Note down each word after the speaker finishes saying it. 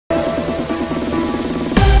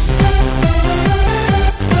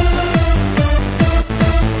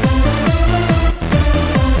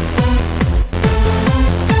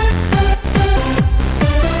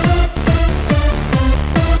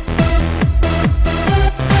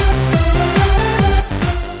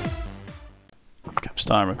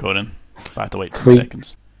Starting recording. I have to wait 2 Three.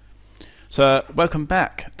 seconds. So, welcome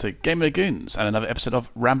back to Gaming With The Goons and another episode of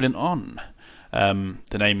Ramblin on.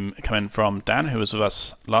 The name coming from Dan, who was with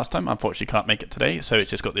us last time. Unfortunately, can't make it today, so it's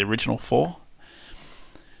just got the original 4.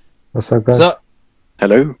 What's up, guys? What's up?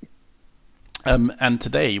 Hello. And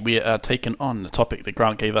today we are taking on the topic that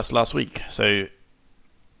Grant gave us last week. So,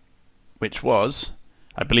 which was,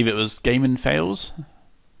 I believe it was gaming fails.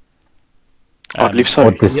 I believe so. Or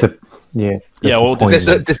or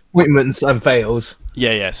Disappointments and fails.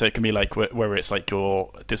 Yeah. So it can be like whether it's like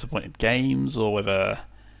your disappointed games or whether,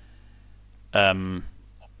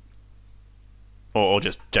 or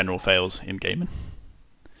just general fails in gaming.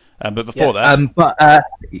 But before that,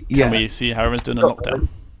 can we see how everyone's doing in lockdown?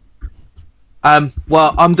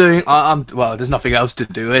 Well, well, there's nothing else to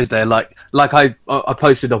do, is there? Like I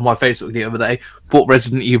posted on my Facebook the other day, bought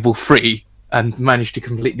Resident Evil 3 and managed to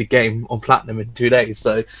complete the game on Platinum in 2 days.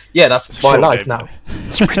 So yeah, that's my life now.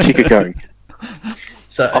 It's pretty good going.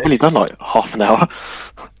 So I've only done like half an hour.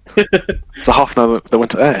 It's a half an hour that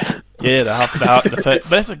went to air. Yeah, the half an hour,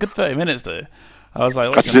 but it's a good 30 minutes though. I was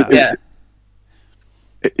like, Yeah,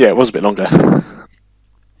 it was a bit longer.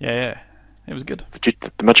 Yeah, it was good. But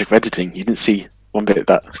the magic of editing, you didn't see one bit of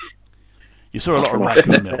that. You saw a lot of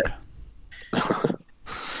raccoon milk.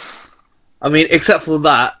 I mean, except for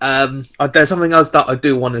that, there's something else that I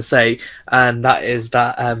do want to say, and that is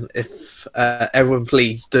that if everyone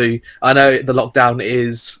please do, I know the lockdown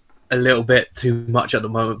is a little bit too much at the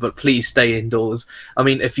moment, but please stay indoors. I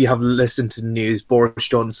mean, if you have listened to the news, Boris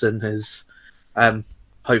Johnson has,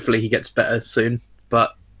 hopefully he gets better soon,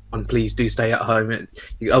 but please do stay at home.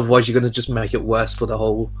 Otherwise, you're going to just make it worse for the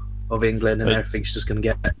whole of England, and everything's just going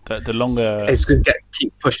to get... The longer... It's going to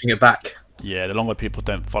keep pushing it back. Yeah, the longer people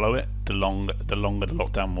don't follow it, the longer the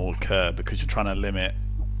lockdown will occur because you're trying to limit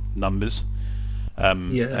numbers.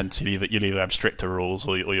 And so you'll either have stricter rules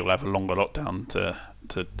or you'll have a longer lockdown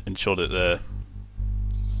to ensure that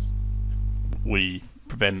we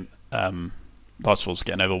prevent hospitals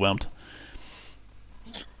getting overwhelmed.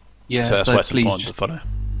 Yeah, so that's why it's important to follow.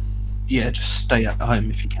 Yeah, just stay at home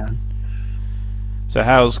if you can. So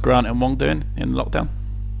how's Grant and Wong doing in lockdown?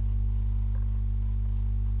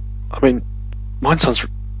 I mean, mine sounds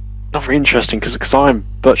not very interesting because I'm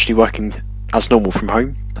virtually working as normal from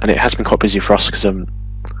home, and it has been quite busy for us because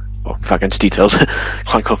without going into details,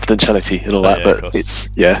 client confidentiality and all that. But it's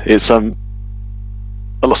a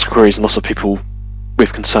lots of queries and lots of people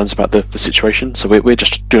with concerns about the situation. So we're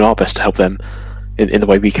just doing our best to help them in the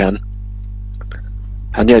way we can.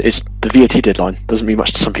 And yeah, it's the VAT deadline. Doesn't mean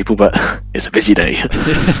much to some people, but it's a busy day.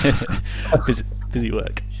 busy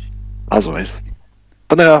work, as always.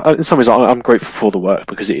 But no, in some ways, I'm grateful for the work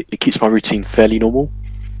because it keeps my routine fairly normal.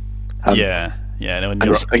 No,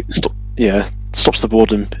 stops the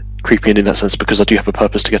boredom creeping in that sense because I do have a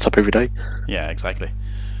purpose to get up every day. Yeah, exactly.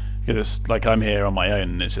 Because it's like I'm here on my own,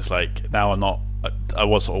 and it's just like now I'm not. I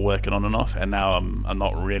was sort of working on and off, and now I'm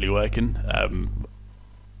not really working.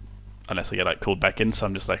 Unless I get like called back in, so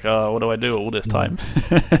I'm just like, oh, what do I do all this time?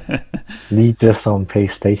 Lee just on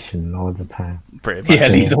PlayStation all the time. Pretty much. Yeah,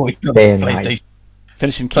 Lee's always on PlayStation. Night.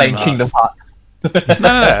 Finishing playing Kingdom Hearts.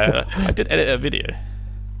 No. I did edit a video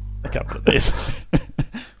a couple of days.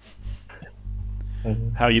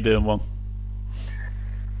 How are you doing, Wong?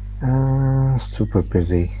 Super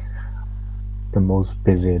busy. The most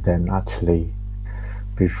busy than actually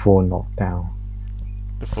before lockdown.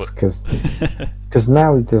 Because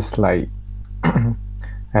now it's just like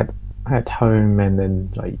at home, and then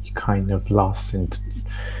like you kind of lost in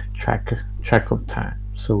track of time.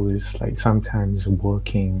 So it's like sometimes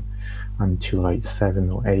working until like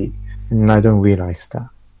 7 or 8, and I don't realize that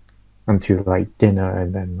until like dinner,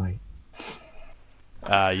 and then like.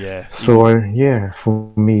 Yeah. So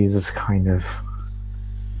for me it's just kind of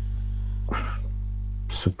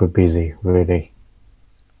super busy, really.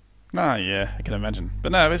 Yeah, I can imagine.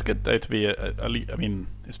 But no, it's good though to be. I mean,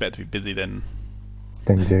 it's better to be busy than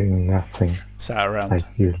doing nothing. Sat around. Like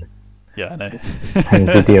usually. Yeah, I know. Playing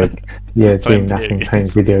doing nothing, playing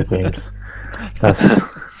video games. That's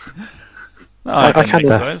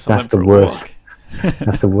that's the worst.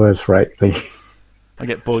 That's the worst, right, Lee? I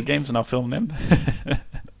get board games and I'll film them.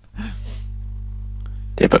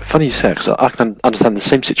 Yeah, but funny you say, because I can understand the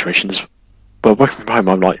same situation as well. Working from home,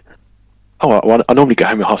 I'm like, I normally get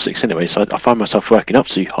home at 6:30 anyway, so I find myself working up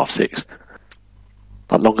to 6:30,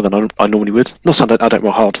 like longer than I normally would. Not saying I don't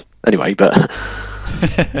work hard anyway, but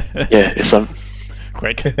yeah, it's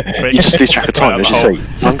quick. You just lose track of time, as you say.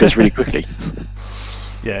 Time goes really quickly.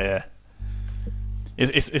 Yeah.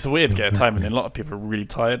 It's weird to get a time, and a lot of people are really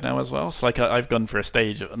tired now as well. So like I've gone for a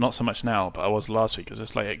stage, not so much now, but I was last week. I was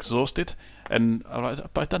just like exhausted, and but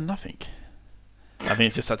I've done nothing. I think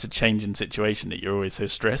it's just such a change in situation that you're always so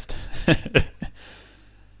stressed.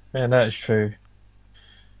 Yeah, that is true.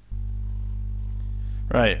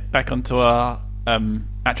 Right, back onto our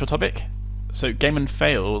actual topic. So game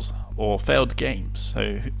fails or failed games.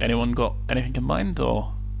 So anyone got anything in mind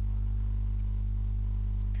or?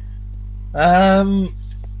 It's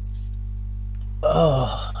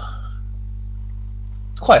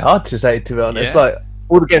quite hard to say, to be honest. Yeah. Like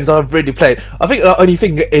all the games I've really played, I think the only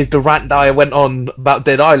thing is the rant that I went on about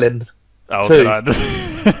Dead Island. Oh, too. God. I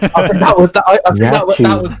think that was that. I think that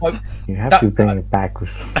was my. You have to bring it back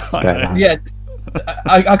with that. Yeah,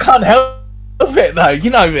 I can't help it though.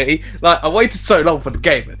 You know me. Like I waited so long for the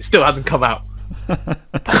game, and it still hasn't come out. Do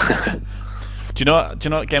you know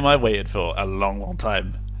what game I waited for a long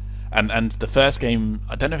time? And the first game,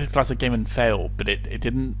 I don't know if it's classed as a game and fail, but it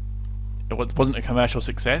wasn't a commercial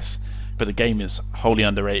success, but the game is wholly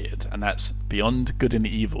underrated, and that's Beyond Good and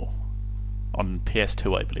Evil on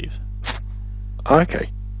PS2, I believe. Okay.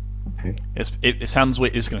 It sounds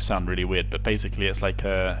weird. It's going to sound really weird, but basically it's like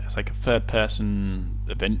a third-person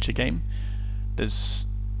adventure game. There's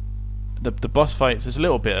the boss fights. There's a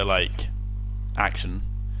little bit of like action,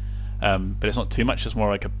 but it's not too much. It's more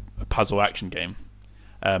like a puzzle action game.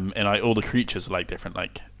 And like all the creatures are like different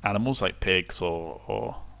like animals, like pigs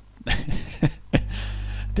or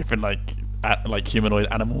different like humanoid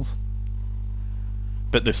animals.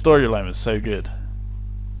 But the storyline was so good.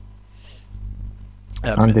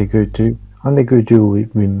 Aren't they good to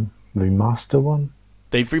do remaster one?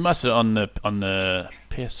 They've remastered it on the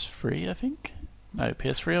PS3, I think. No,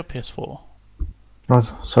 PS3 or PS4.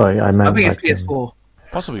 Oh, sorry, I meant. I think it's PS4.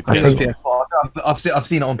 Possibly PS4. PS4. I've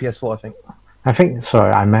seen it on PS4. I think. I think.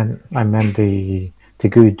 Sorry, I meant the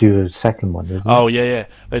good do a second one. Isn't Oh it? yeah.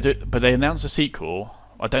 They do, but they announced a sequel.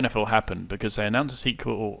 I don't know if it will happen because they announced a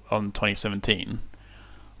sequel on 2017.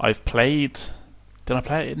 I've played. Did I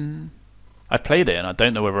play it in? I played it, and I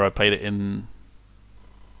don't know whether I played it in.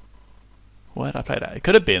 Where did I play that? It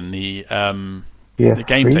could have been the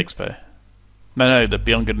Games Expo. No, the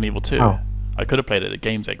Beyond Good and Evil 2. Oh. I could have played it at the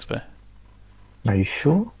Games Expo. Are you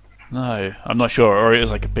sure? No, I'm not sure. Or it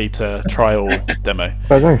was like a beta trial demo.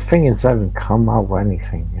 But I don't think it's haven't come out or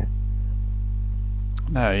anything yet.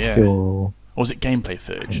 No, yeah. So, Or was it gameplay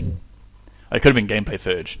footage? It could have been gameplay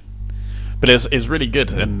footage. But it's really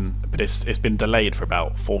good, but it's been delayed for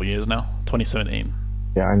about 4 years now. 2017.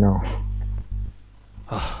 yeah, I know.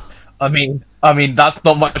 I mean, that's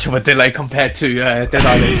not much of a delay compared to Dead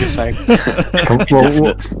Island. You're saying.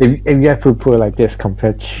 Well, if you have to put it like this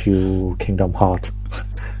compared to Kingdom Hearts.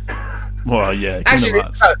 Well, yeah. Actually,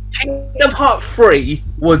 Kingdom Hearts 3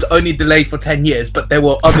 was only delayed for 10 years, but there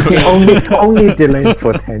were other games. only delayed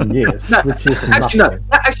for 10 years, which is nothing.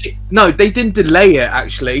 No, they didn't delay it.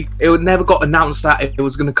 Actually, it never got announced that it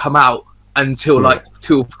was going to come out until like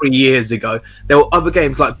 2 or 3 years ago. There were other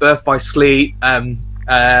games like Birth by Sleep, Dream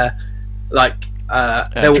Drop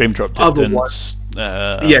Distance.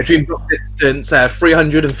 Dream Drop Distance,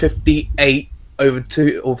 358 over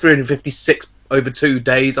 2 or 356 over 2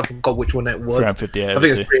 days. I forgot which one it was. 358 I think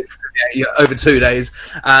it's 358 over 2 days,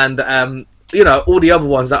 and all the other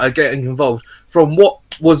ones that are getting involved. From what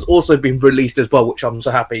was also being released as well, which I'm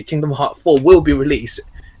so happy. Kingdom Hearts 4 will be released,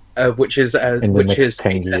 which is in the next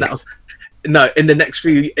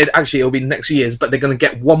few. It'll be the next few years, but they're going to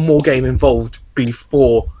get one more game involved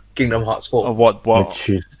before Kingdom Hearts 4. Oh, what? Which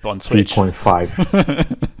is on Switch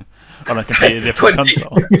 3.5. On a completely different console.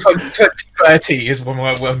 2030 is when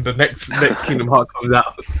the next Kingdom Hearts comes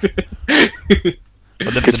out.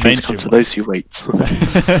 But Good things come to those who wait.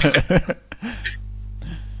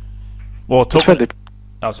 Well, they probably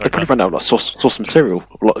run out of like source material,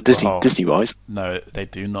 a lot of Disney wise. No, they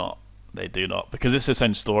do not. They do not, because it's its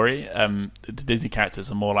own story. The Disney characters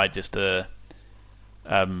are more like just like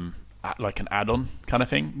an add-on kind of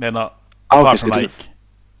thing. They're not.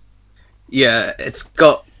 Yeah, it's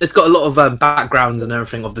got a lot of backgrounds and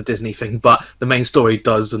everything of the Disney thing, but the main story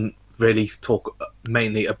doesn't really talk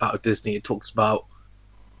mainly about Disney. It talks about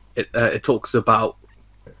it talks about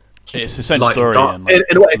it's the same story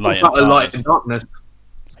in a way, light and darkness.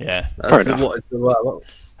 Yeah, that's what it's about.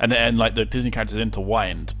 And like the Disney characters are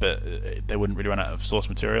intertwined, but they wouldn't really run out of source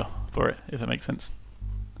material for it, if that makes sense.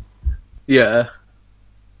 Yeah,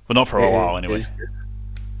 but not for a while anyway.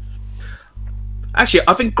 Actually,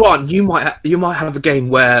 I think Grant, you might have a game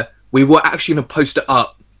where we were actually going to post it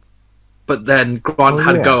up, but then Grant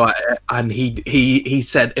had a go at it, and he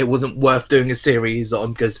said it wasn't worth doing a series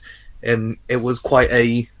on because it was quite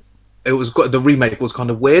a the remake was kind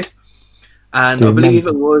of weird, and Do I you believe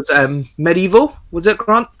remember? it was Medieval. Was it,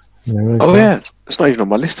 Grant? Oh yeah, it's not even on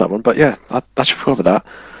my list, that one. But yeah, I actually forgot about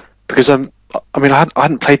that because I mean, I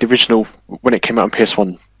hadn't played the original when it came out on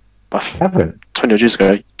PS1 Haven't. 20 odd years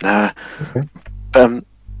ago. Nah, Okay.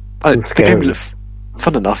 but It's the game scary. looked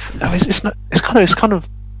fun enough. No, it's not. It's kind of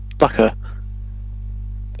like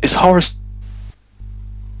it's horror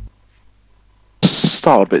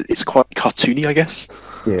style, but it's quite cartoony, I guess.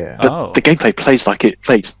 Yeah. But Oh. the gameplay plays like it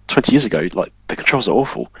played 20 years ago. Like the controls are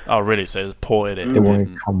awful. Oh, really? So it ported it. It won't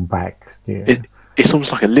didn't- come back. Yeah. It's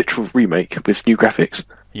almost like a literal remake with new graphics.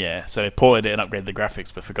 Yeah, so they ported it and upgraded the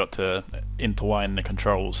graphics, but forgot to intertwine the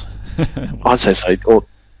controls. I'd say so. Or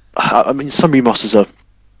I mean, some remasters are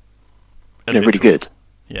really Literal. good.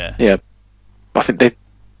 Yeah. Yeah, I think they've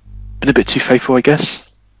been a bit too faithful, I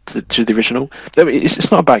guess, to the original. I mean,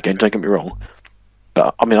 it's not a bad game. Don't get me wrong,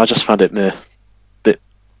 but I mean, I just found it a bit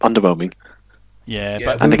underwhelming, Yeah, Yeah,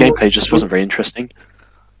 but and the gameplay just wasn't very interesting.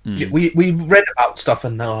 We read about stuff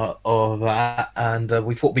and all that, and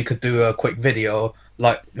we thought we could do a quick video,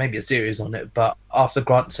 like maybe a series on it. But after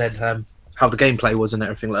Grant said how the gameplay was and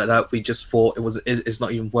everything like that, we just thought it's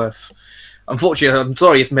not even worth. Unfortunately, I'm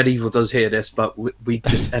sorry if Medieval does hear this, but we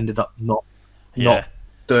just ended up not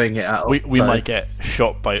doing it at all. we So- might get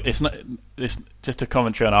shot by it's just a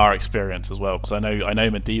commentary on our experience as well, because I know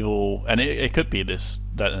Medieval, and it could be that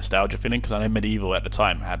nostalgia feeling, because I know Medieval at the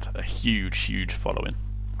time had a huge following.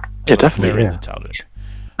 Yeah, definitely. Very Yeah. nostalgic.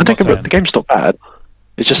 And don't get me wrong, saying- the game's not bad.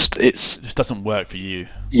 It's It just doesn't work for you.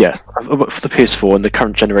 yeah. For the PS4 and the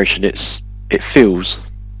current generation, it feels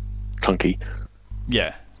clunky,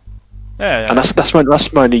 Yeah. Yeah. and that's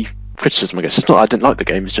my only criticism, I guess. It's not I didn't like the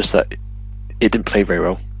game. It's just that it didn't play very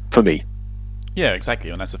well for me. Yeah,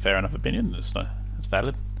 exactly, and that's a fair enough opinion. It's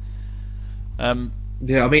valid.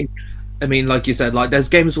 Yeah, I mean, like you said, like there's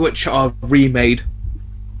games which are remade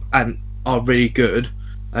and are really good,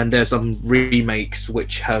 and there's some remakes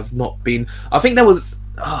which have not been. I think there was.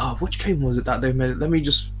 Which game was it that they made? Let me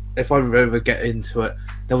just, if I ever get into it,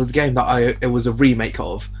 there was a game that it was a remake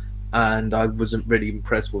of, and I wasn't really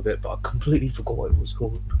impressed with it, but I completely forgot what it was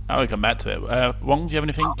called. I'll come back to it. Wong, do you have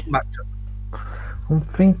anything? I'm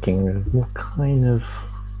thinking what kind of.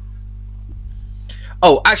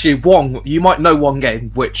 Oh, actually, Wong, you might know one game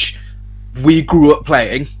which we grew up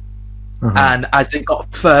playing, and as it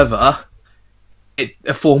got further,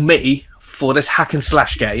 for me, for this hack and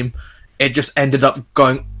slash game, it just ended up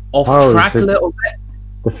going off track a little bit.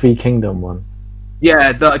 The Three Kingdom one.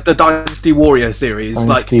 Yeah, the Dynasty Warrior series.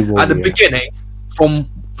 Dynasty At the Warrior. beginning,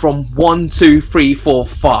 from 1, 2, 3, 4,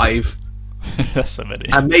 5, That's so many.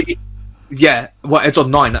 and maybe well, it's on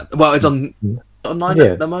 9. It's on 9 Yeah,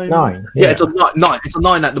 at the moment. 9. Yeah, it's on 9. It's on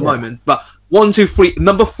 9 at the moment. But 1, 2, 3,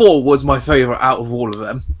 number 4 was my favorite out of all of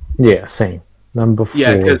them. Yeah, same. Number 4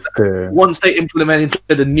 Yeah, is because the. once they implemented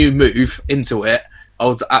a new move into it, I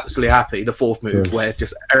was absolutely happy. The fourth move, Yes. where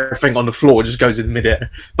just everything on the floor just goes in midair.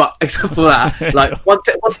 But except for that, like once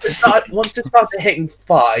it started hitting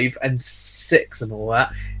 5 and 6 and all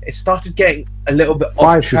that, it started getting a little bit off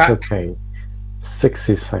 5 is track. okay. 6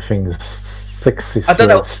 is, I think, 6 is I don't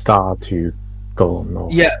where know. it start to go on.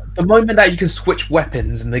 Yeah, the moment that you can switch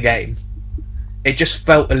weapons in the game, it just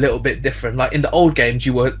felt a little bit different. Like in the old games,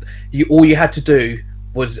 all you had to do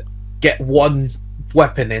was get one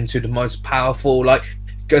weapon into the most powerful, like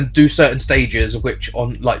go and do certain stages, which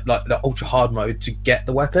on like the ultra hard mode to get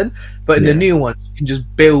the weapon. But in the new one, you can just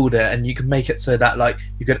build it and you can make it so that like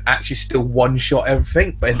you can actually still one shot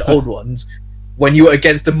everything. But in the old ones, when you were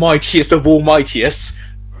against the mightiest of all mightiest,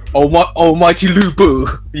 Almighty Lu Bu,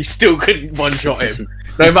 you still couldn't one shot him.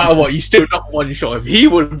 No matter what, you still not one shot him. He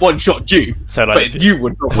would one shot you, So, like, but you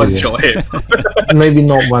would not one shot him. Maybe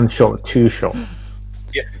not 1 shot, 2 shot.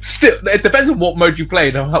 Yeah. Still, it depends on what mode you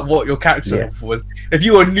played and what your character was. If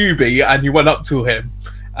you were a newbie and you went up to him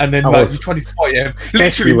and then you tried to fight him,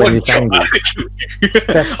 literally when one he's shot. angry.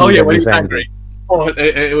 Oh yeah, when he's angry. Oh,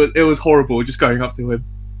 it was horrible just going up to him.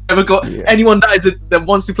 Ever got anyone that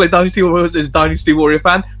wants to play Dynasty Warriors is a Dynasty Warrior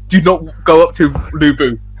fan? Do not go up to Lu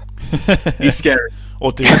Bu. He's scary.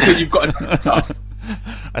 Or do Until you've got enough stuff.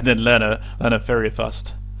 and then learn a very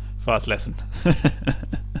fast lesson.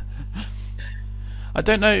 I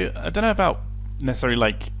don't know about necessarily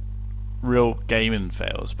like real gaming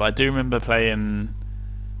fails, but I do remember playing.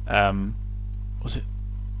 Was it?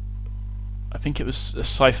 I think it was a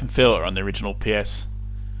Siphon Filter on the original PS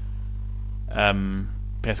Gun,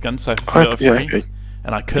 Siphon Filter 3, okay.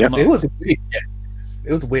 and I could not. It was a weird game.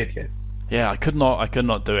 It was a weird game. Yeah, I could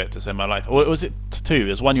not do it to save my life. Or was it 2?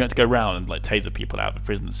 There's one you had to go around and like taser people out of the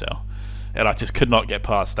prison cell, and I just could not get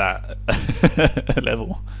past that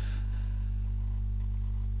level.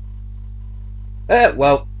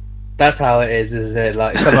 Well, that's how it is, isn't it?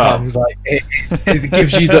 Like sometimes, like it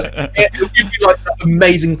gives you it'll give you like the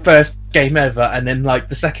amazing first game ever, and then like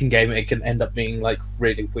the second game, it can end up being like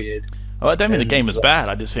really weird. Oh, I don't mean the game was bad.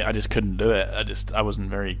 I just think I just couldn't do it. I wasn't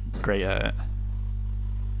very great at it.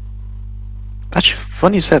 Actually,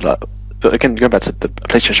 funny you said that. But again, going back to the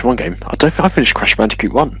PlayStation 1 game, I don't think I finished Crash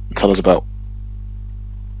Bandicoot 1 until I was about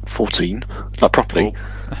 14, like properly.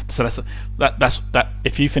 Oh. So that's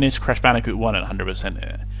if you finish Crash Bandicoot 1 at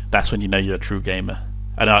 100%, that's when you know you're a true gamer.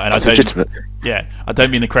 And That's legitimate. Yeah, I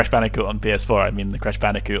don't mean the Crash Bandicoot on PS4. I mean the Crash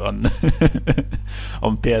Bandicoot on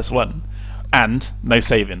on PS1, and no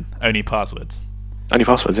saving, only passwords. Only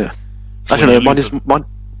passwords, yeah. Actually, no, mine isn't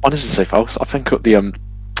save files. I think I've got the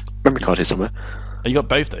memory card here somewhere. Oh, you got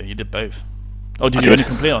both though. You did both. Oh, did you only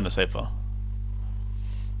complete on the save file?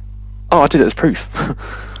 Oh, I did it as proof.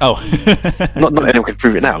 Oh, not anyone can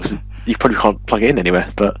prove it now because you probably can't plug it in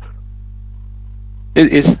anywhere. But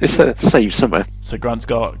it's saved somewhere. So Grant's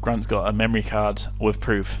got a memory card with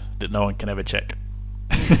proof that no one can ever check.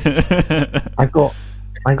 I got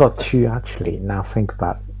two actually. Now think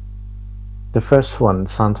about it. The first one,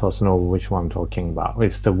 Santos knows which one I'm talking about.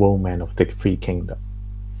 It's the Woman of the Three Kingdoms.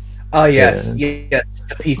 Oh yes, yes,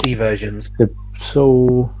 the PC versions.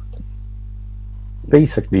 So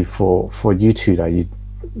basically, for you two, that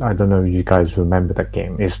I don't know if you guys remember that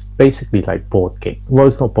game. It's basically like board game. Well,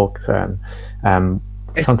 it's not board.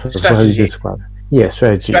 Santos, how do you describe it? Yeah,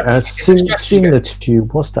 strategy. Similar to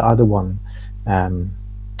what's the other one? The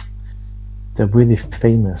really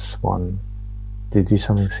famous one. They do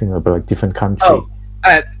something similar, but like different country. Oh,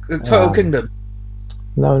 Total Kingdom.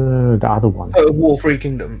 No, the other one. Total War, Free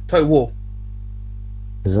Kingdom. Total War.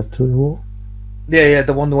 Is that Total War? Yeah,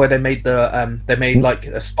 the one where they made like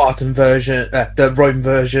a Spartan version, the Rome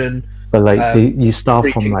version. But like you start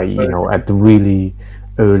from like at the really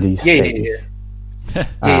early stage. Yeah.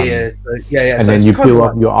 And then you build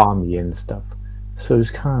up your army and stuff. So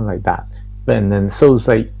it's kind of like that. But and then so it's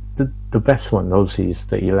like the best one obviously is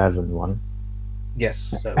the 11 one.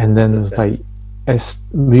 Yes. And then it's like as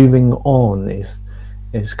moving on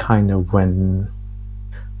is kind of when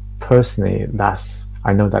personally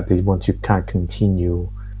I know that they want to kind of continue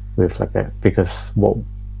with like because what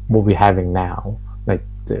we're having now, like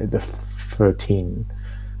the 13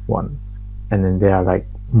 one, and then they are like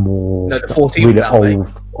more the 14 really now,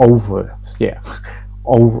 over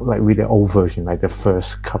like really old version, like the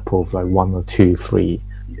first couple of like 1 or 2, 3,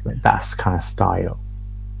 like that's kind of style.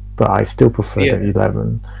 But I still prefer the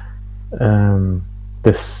 11.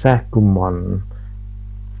 The second one,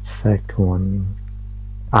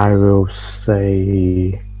 I will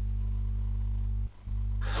say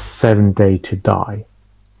 7 Days to Die.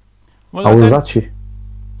 Well, I was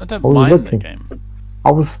mind the game.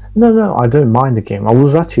 No, I don't mind the game. I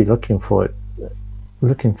was actually looking forward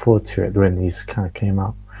to it when these kind of came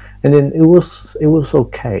out, and then it was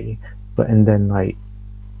okay, and then like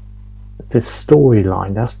the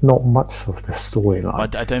storyline, that's not much of the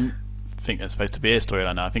storyline. I don't think it's supposed to be a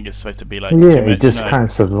storyline now. I think it's supposed to be like it just kind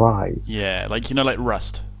of survive. Yeah, like like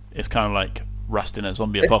Rust. It's kind of like Rust in a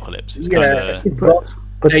zombie apocalypse. It's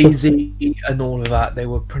Daisy and all of that. They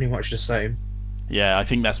were pretty much the same. Yeah, I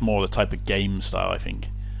think that's more the type of game style. I think.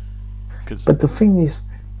 But the thing is,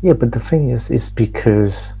 is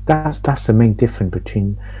because that's the main difference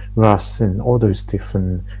between Rust and all those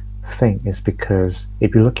different things. Is because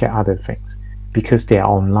if you look at other things, because they are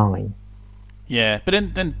online. Yeah, but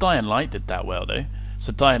then Dying Light did that well though.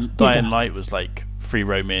 So Dying Light was like free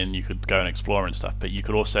roaming. You could go and explore and stuff, but you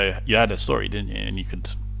could also you had a story, didn't you? And you could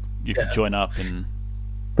join up and.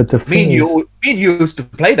 But the thing me and you used to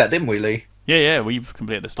play that, didn't we, Lee? Yeah, we've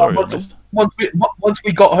completed the story. Once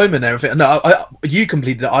we got home and everything. No, you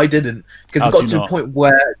completed it. I didn't, because it got to a point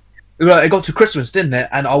where it got to Christmas, didn't it?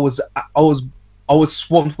 And I was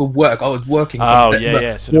swamped with work. I was working from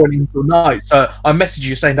morning till night. So I messaged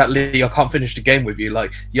you saying that, Lee, I can't finish the game with you.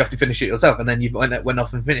 Like, you have to finish it yourself. And then you went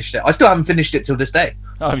off and finished it. I still haven't finished it till this day.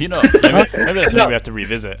 Oh, have you not? Maybe that's something we have to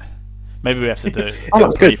revisit. Maybe we have to do a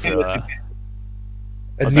playthrough.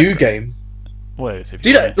 A new game. Wait, do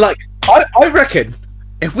you know? Like, I reckon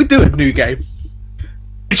if we do a new game,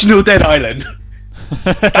 Original Dead Island.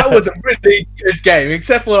 That was a really good game,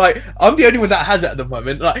 except for like I'm the only one that has it at the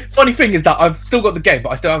moment. Like, funny thing is that I've still got the game, but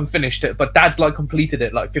I still haven't finished it. But Dad's like completed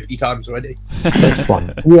it like 50 times already. This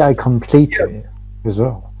one, I completed it as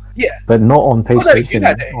well. Yeah, but not on PlayStation.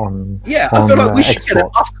 I feel like we should get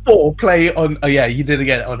us 4 play on. Oh yeah, you did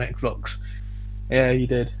get it on Xbox. Yeah, you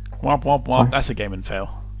did. Womp womp womp. That's a game and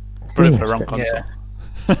fail. Put it for the wrong console.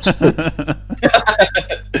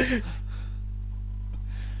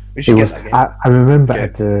 I remember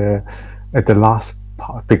at the at the last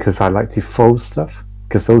part, because I like to throw stuff,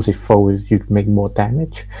 because those you throw you make more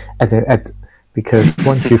damage. Because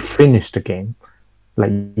once you finish the game,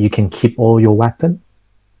 like you can keep all your weapon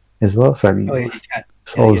as well. So it's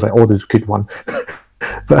like all the good one.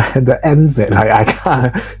 But at the end bit, like, I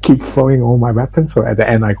can't keep throwing all my weapons. So at the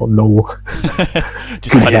end, I got no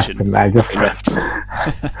good weapon. I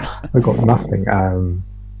got nothing.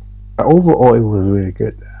 But overall, it was really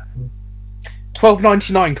good.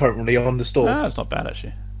 $12.99 currently on the store. Ah, it's not bad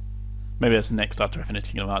actually. Maybe that's next after I finish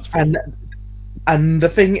Kingdom Hearts 4. And the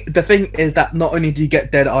thing is that not only do you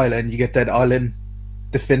get Dead Island, you get Dead Island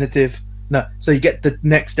Definitive. No, so you get the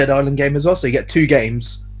next Dead Island game as well. So you get 2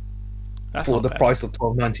 games for the price of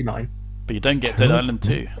 $12.99. But you don't get Dead Island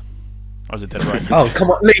 2. Or is it Dead Rising? Oh, come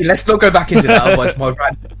on, Lee, let's not go back into that, otherwise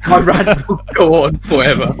my rant will go on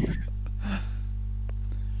forever.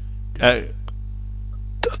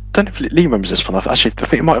 Don't know if Lee remembers this one. I think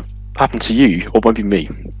it might have happened to you, or maybe me.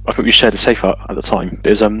 I think we shared a safe at the time. But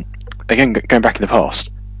it was, again, going back in the past,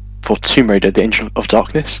 for Tomb Raider, The Angel of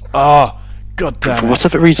Darkness. Oh, god damn For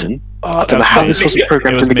whatever reason, I don't know how this wasn't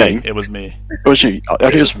programmed in the game. It was me. It was you. I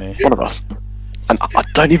think it was one of us. And I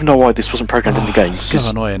don't even know why this wasn't programmed in the game. So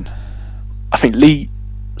annoying. I think Lee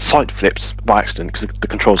side flipped by accident because the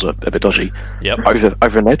controls are a bit dodgy. Yep.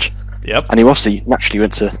 Over an edge. Yep. And he obviously naturally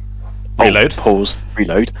went to reload, pause,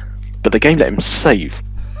 reload, but the game let him save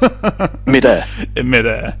mid-air. In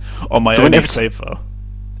mid-air on my own save file.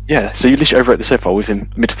 Yeah, so you literally overwrote the save file with him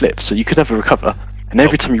mid-flip, so you could never recover. And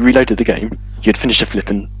every time you reloaded the game, you'd finish the flip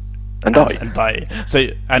and die. And die. So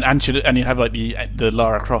and you have like the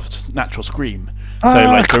Lara Croft's natural scream. So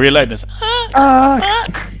like the reload is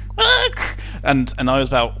and I was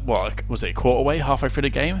about, what was it, a quarter way, halfway through the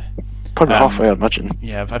game? Probably halfway, I'd imagine.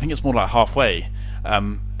 Yeah, I think it's more like halfway.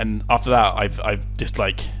 And after that, I've just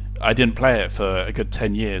like, I didn't play it for a good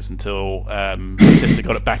 10 years until my sister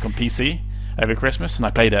got it back on PC over Christmas, and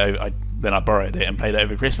I played it. Then I borrowed it and played it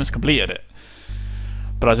over Christmas, completed it.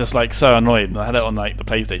 But I was just like so annoyed. I had it on like the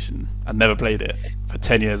PlayStation and never played it for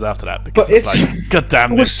 10 years after that because it's like, god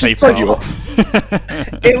damn this safe file.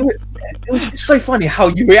 It was just so funny how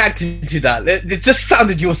you reacted to that. It just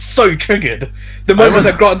sounded you were so triggered. The moment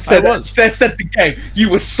that Grant said the game,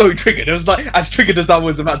 you were so triggered. It was like as triggered as I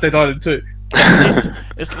was about Dead Island 2.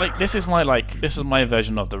 It's like this is my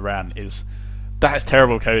version of the rant is that is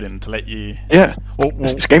terrible coding to let you. Yeah. Well,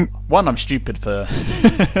 it's game. One, I'm stupid for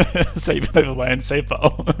saving over my own save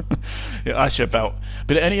file. It asks you about,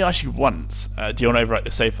 but it only asks you once. Do you want to overwrite the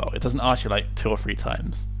save file? It doesn't ask you like 2 or 3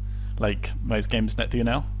 times, like most games that do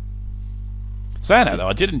now. Saying that though,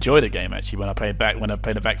 I did enjoy the game actually when I played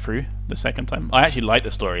it back through the second time. I actually liked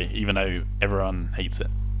the story, even though everyone hates it.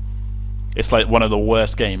 It's like one of the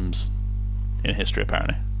worst games in history,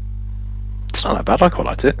 apparently. It's not that bad. I quite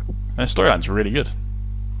liked it. And the storyline's really good.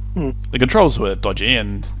 The controls were dodgy,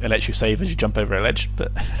 and it lets you save as you jump over a ledge.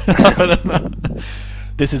 But other than that,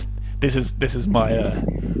 this is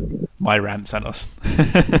my rant, Santos.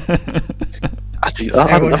 Actually,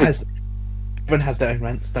 everyone has their own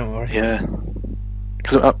rants. Don't worry. Yeah,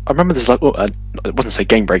 because I remember there's like, I wouldn't say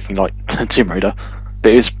game breaking like Tomb Raider,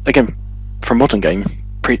 but it was again for a modern game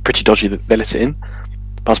pretty dodgy that they let it in.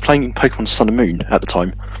 But I was playing Pokemon Sun and Moon at the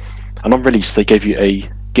time, and on release they gave you a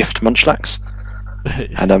gift Munchlax.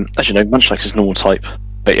 And as you know, Munchlax is normal type,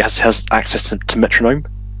 but it has access to Metronome.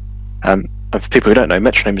 And for people who don't know,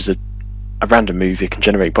 Metronome is a random move. It can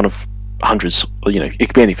generate one of hundreds, or it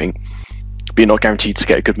could be anything, but you're not guaranteed to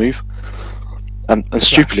get a good move. And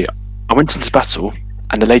stupidly, I went into battle,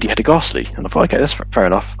 and the lady had a Ghastly, and I thought, okay, that's fair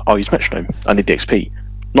enough. I'll use Metronome. I need the XP.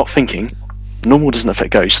 Not thinking, normal doesn't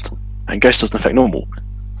affect Ghost, and Ghost doesn't affect normal.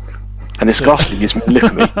 And this Ghastly gives me a look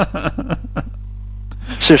at me.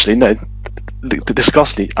 Seriously, no. This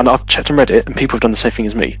Ghastly, and I've checked on Reddit, and people have done the same thing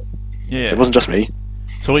as me. Yeah. So it wasn't just me.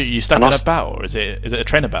 So what, you stuck in a battle, or is it a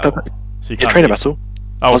trainer battle? So you can't trainer battle.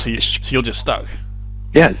 Oh, so you're just stuck.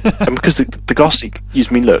 Yeah, and because the Ghastly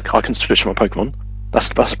used me look, I can switch my Pokemon.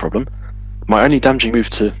 That's a problem. My only damaging move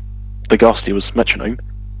to the Ghastly was Metronome,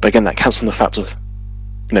 but again that counts on the fact of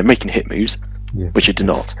making hit moves, which it did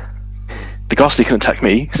not. The Ghastly can attack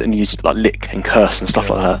me because it used like Lick and Curse and stuff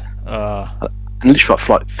like that. And literally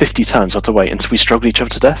for like 50 turns I had to wait until we struggled each other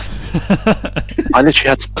to death. I literally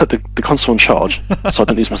had to put the console on charge so I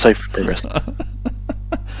didn't lose my save progress.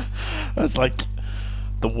 That's like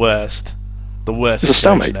the worst. The worst it's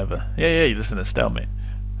situation ever. Yeah, you're just in a stalemate.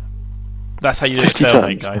 That's how you do a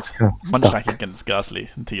stalemate, guys. Munchlax against Ghastly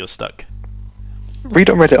until you're stuck.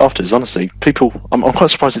 Read on Reddit afterwards, honestly. People, I'm quite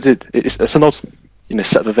surprised it did. It's an odd,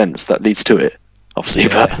 set of events that leads to it, obviously.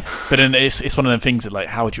 Yeah. But then it's one of them things that, like,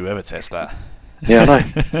 how would you ever test that? Yeah, I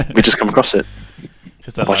know. We just come across it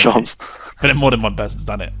Just by chance. But then more than one person's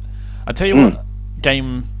done it. I tell you what,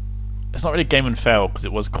 game. It's not really game and fail because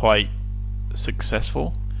it was quite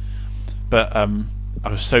successful, but I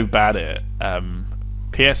was so bad at it.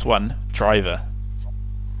 PS1 Driver.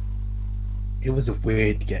 It was a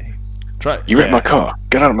weird game. You wrecked my car.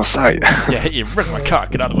 Get out of my sight. Yeah, you wrecked my car.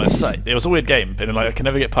 Get out of my sight. It was a weird game, but like I can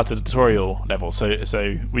never get past the tutorial level. So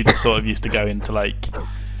we just sort of used to go into like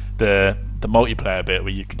the multiplayer bit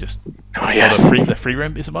where you could just the free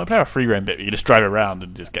roam. Is it multiplayer or free roam bit where you just drive around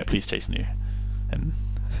and just get police chasing you? And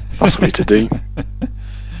that's what we to do.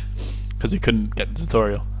 Because we couldn't get the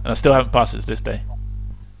tutorial, and I still haven't passed it to this day.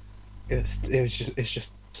 It's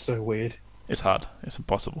just so weird. It's hard. It's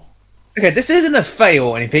impossible. Okay, this isn't a fail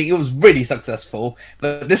or anything. It was really successful,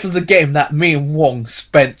 but this was a game that me and Wong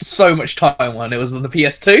spent so much time on. It was on the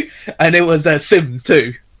PS2, and it was Sims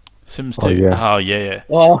 2. Sims 2. Oh yeah.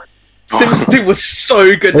 Oh, Sims 2 was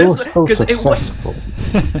so good. It was so successful.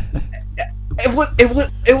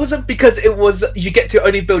 It wasn't because it was you get to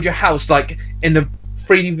only build your house like in the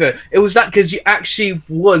 3D view. It was that because you actually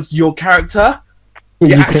was your character.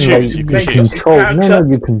 You control. No,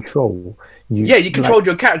 you control. You controlled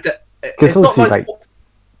your character. Because also, like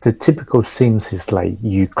the typical Sims is like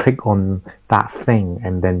you click on that thing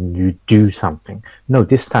and then you do something. No,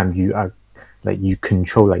 this time you are like you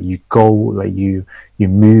control, like you go, like you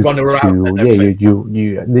move to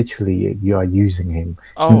you literally you are using him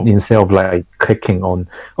instead of like clicking on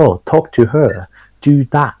talk to her, do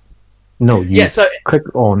that. No, you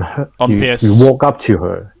click on her. On PS, you walk up to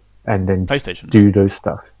her and then PlayStation do those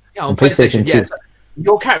stuff. Yeah, on PlayStation 2. So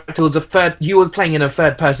your character was you were playing in a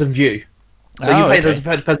third-person view. So you played as a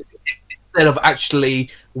third-person instead of actually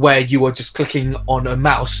where you were just clicking on a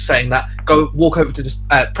mouse saying that, walk over to just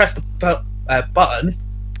press the button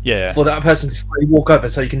for that person to slowly walk over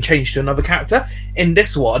so you can change to another character. In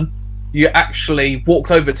this one, you actually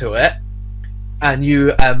walked over to it and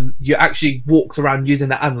you actually walked around using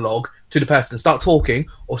the analog to the person, start talking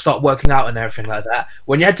or start working out and everything like that.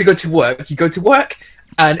 When you had to go to work, you go to work.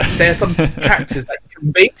 And there's some characters that you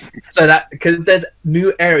can be, so that because there's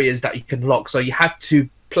new areas that you can lock, so you have to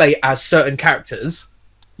play as certain characters.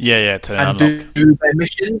 To and do their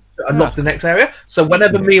missions to unlock the next area. So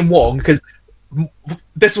whenever me and Wong, because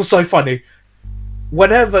this was so funny,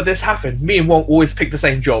 whenever this happened, me and Wong always picked the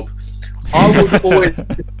same job. I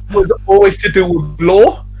was always to do with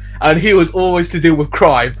law. And he was always to do with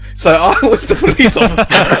crime. So I was the police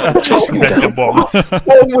officer.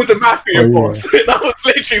 Wong was a mafia boss. That was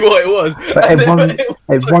literally what it was. But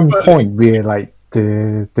at one point, we were like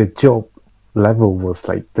the job level was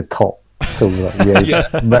like the top. So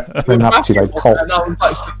like, went up to like top. And I was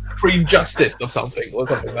like Supreme Justice or something like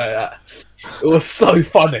that. It was so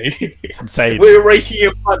funny. It's insane. We were raking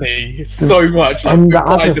in money so much. Like, and the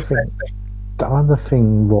other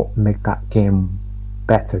thing, what make that game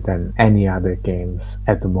better than any other games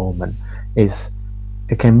at the moment is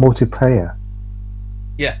it can multiplayer.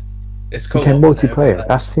 Yeah, it's cool. It can multiplayer.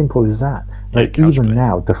 That's simple as that. Like even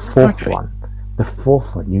now, the fourth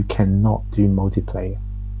one, you cannot do multiplayer.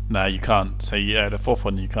 No, you can't. So the fourth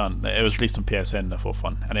one you can't. It was released on PSN, the fourth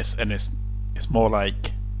one, and it's more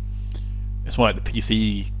like the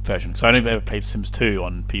PC version. So I only ever played Sims 2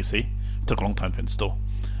 on PC. It took a long time to install.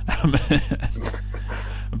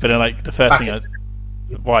 But then, like the first thing.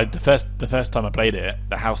 The first time I played it,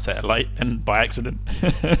 the house set alight, and by accident,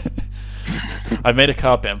 I made a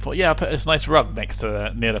carpet and thought, I put this nice rug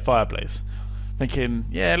near the fireplace, thinking,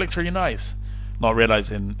 it looks really nice. Not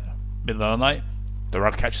realizing, middle of the night, the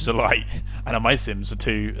rug catches alight, and on my Sims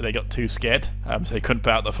they got too scared, so they couldn't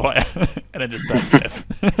put out the fire, and it just burned to death.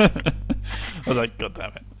 I was like, God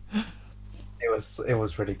damn it! It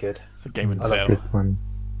was really good. It's a game and fail. fail. Good one.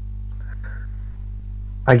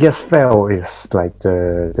 I guess fail is like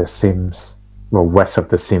the Sims, rest of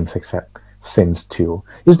the Sims except Sims 2.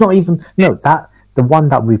 It's not even that the one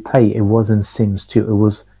that we played. It wasn't Sims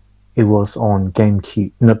 2. It was on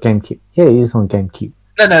GameCube. Not GameCube. Yeah, it is on GameCube.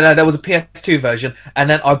 No. There was a PS2 version, and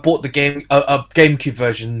then I bought the GameCube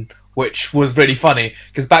version, which was really funny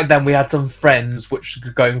because back then we had some friends which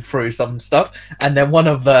were going through some stuff, and then one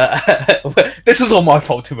of the this was all my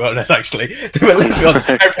fault to be honest. Actually, let's be honest,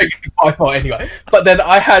 everything is my fault anyway. But then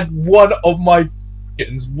I had one of my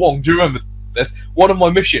missions. Wong, do you remember this? One of my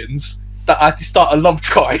missions that I had to start a love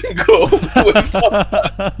triangle with someone.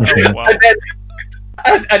 Wow.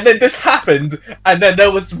 And then this happened, and then there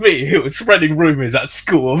was me who was spreading rumours at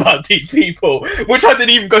school about these people, which I didn't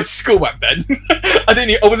even go to school back then.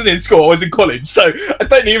 I wasn't in school, I was in college, so I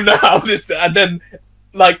don't even know how this. And then,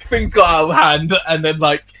 like, things got out of hand, and then,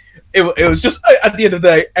 like, it was just at the end of the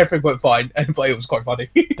day, everything went fine, but it was quite funny.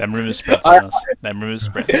 Them rumours spread, us. Them rumours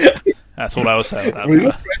spread. That's all I was saying.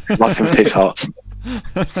 Life imitates hearts.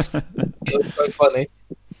 It was so funny.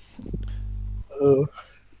 Oh.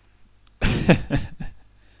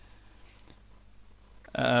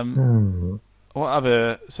 What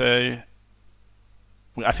other? So,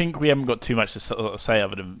 I think we haven't got too much to sort of say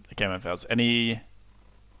other than Game of Fails. Anyone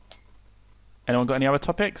got any other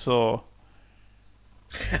topics or?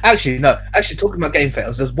 Actually, no. Actually, talking about game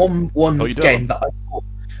fails, there's one game that I thought.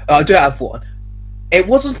 I do have one. It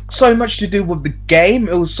wasn't so much to do with the game;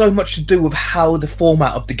 it was so much to do with how the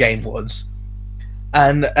format of the game was.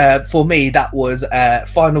 And for me, that was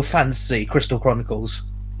Final Fantasy Crystal Chronicles.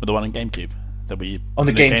 The one on GameCube that we on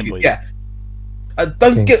the Game GameCube, Boys. yeah.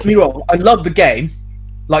 Don't get me wrong, I love the game.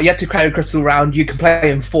 Like, you have to carry a crystal around, you can play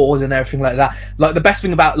in fours and everything like that. Like, the best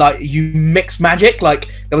thing about, like, you mix magic, like,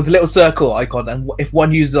 there was a little circle icon, and if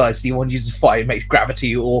one uses ice, the one uses fire, it makes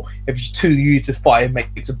gravity, or if two uses fire, it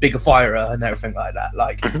makes a bigger fire and everything like that.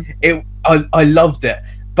 Like, I loved it.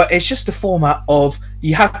 But it's just the format of,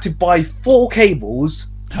 you have to buy 4 cables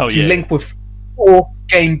to link with 4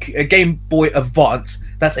 Game Boy Advance.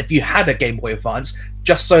 That's if you had a Game Boy Advance,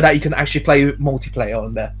 just so that you can actually play multiplayer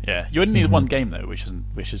on there. Yeah, you only need one game though, which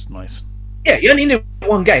is nice. Yeah, you only need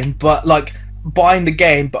one game, but like buying the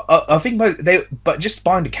game, but I think but just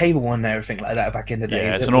buying the cable and everything like that back in the day.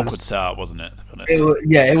 Yeah, it's an awkward setup, wasn't it?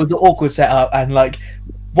 It was an awkward setup, and like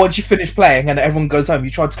once you finish playing and everyone goes home,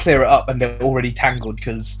 you try to clear it up and they're already tangled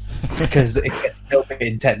because it gets a little bit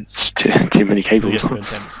intense. Too many cables. Too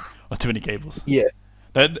intense. Or too many cables. Yeah.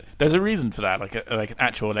 There's a reason for that, like an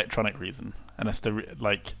actual electronic reason, and that's the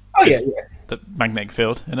the magnetic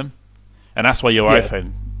field in them, and that's why your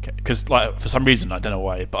iPhone, because like for some reason I don't know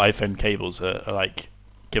why, but iPhone cables are like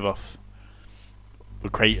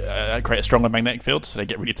create a stronger magnetic field, so they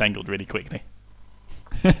get really tangled really quickly.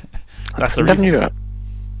 That's the reason.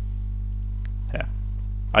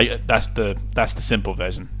 Yeah, that's the simple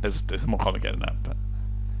version. There's more complicated than that, but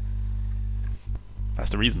that's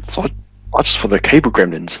the reason. So I just for the cable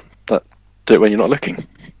gremlins that do it when you're not looking.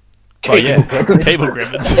 Oh yeah, cable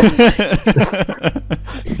gremlins.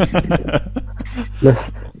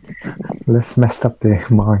 let's mess up their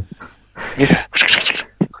mind. Yeah.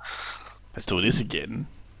 Let's do this again.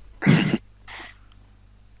 I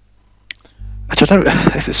don't know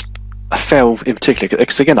if it's a fail in particular,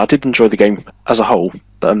 because again, I did enjoy the game as a whole,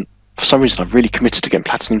 but for some reason I've really committed to getting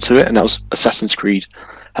platinum to it, and that was Assassin's Creed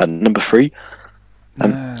number 3.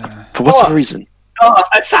 And for whatever reason... Oh,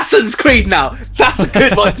 Assassin's Creed now! That's a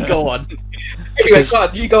good one to go on! Anyway, go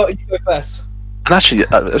on, you go first. And actually,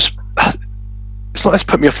 it's not that's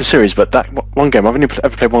put me off the series, but that one game, I've only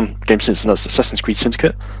ever played one game since, and that's Assassin's Creed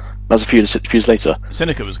Syndicate. That was a few years later.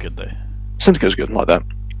 Syndicate was good, though. Syndicate was good, like that.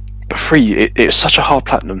 But 3, it was such a hard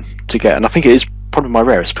platinum to get, and I think it is probably my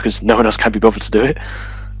rarest, because no one else can be bothered to do it.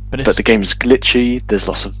 But the game is glitchy, there's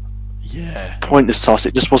lots of pointless tasks.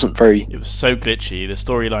 It just wasn't very... It was so glitchy, the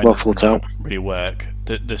storyline well thought out. Really work.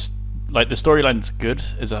 The storyline's good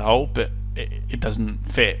as a whole, but it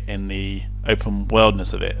doesn't fit in the open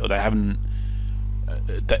worldness of it, or they haven't...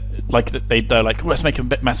 they're like, let's make a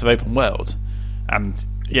massive open world, and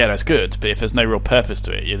yeah, that's good, but if there's no real purpose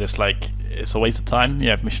to it, you're just like, it's a waste of time. You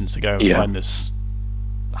have missions to go and find this,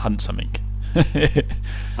 hunt something.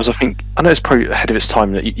 Because I know it's probably ahead of its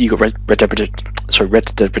time that you got Red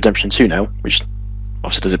Dead Redemption 2 now, which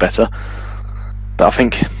obviously does it better. But I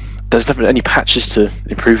think there's never any patches to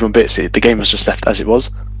improve on bits. The game was just left as it was.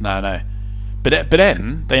 No. But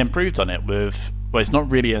then they improved on it with, well, it's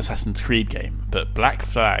not really an Assassin's Creed game, but Black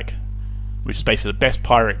Flag, which is basically the best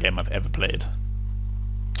pirate game I've ever played.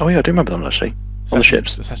 Oh yeah, I do remember that one actually. On the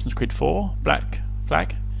ships. Assassin's Creed 4, Black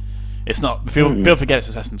Flag. It's not. People forget it's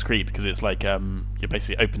Assassin's Creed because it's like you're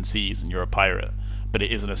basically open seas and you're a pirate, but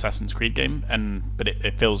it is an Assassin's Creed game, but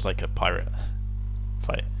it feels like a pirate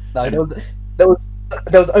fight. No, there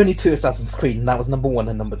was only 2 Assassin's Creed, and that was number 1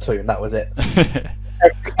 and number 2, and that was it.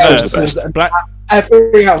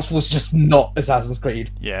 Everything else was just not Assassin's Creed.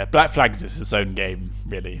 Yeah, Black Flag's just its own game,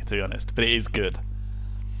 really, to be honest, but it is good.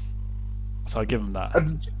 So I give them that.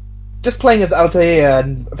 Just playing as Altair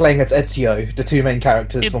and playing as Ezio, the 2 main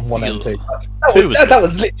characters from 1 and 2. That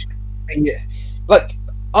was literally like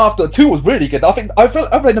after 2 was really good. I think I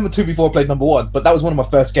played number 2 before I played number 1, but that was one of my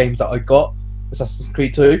first games that I got, Assassin's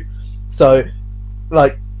Creed 2. So,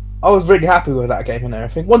 like, I was really happy with that game and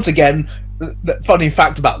everything. Once again, the funny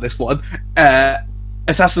fact about this one,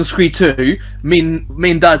 Assassin's Creed 2, me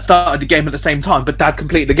and Dad started the game at the same time, but Dad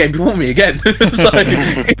completed the game before me again. So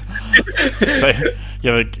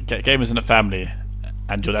you have gamers in a family,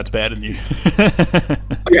 and your dad's better than you.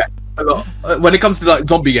 Yeah, when it comes to like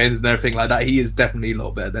zombie games and everything like that, he is definitely a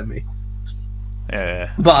lot better than me.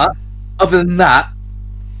 Yeah. But other than that,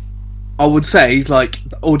 I would say like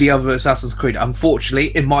all the other Assassin's Creed,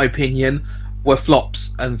 unfortunately, in my opinion, were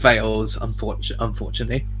flops and fails.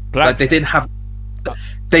 Unfortunately, like they didn't have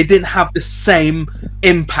the same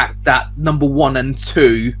impact that number 1 and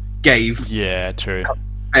 2 gave. Yeah, true.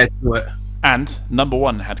 Compared to it. And number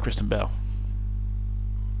 1 had Kristen Bell.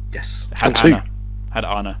 Yes. Had Anna. Had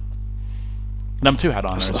Anna. Number 2 had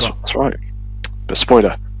Anna as well. That's right. But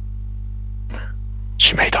spoiler,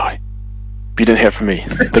 she may die. But you didn't hear it from me.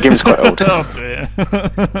 The game is quite old. Oh dear.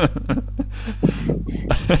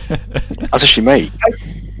 As if she may.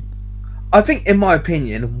 I think, in my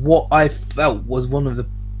opinion, what I felt was one of the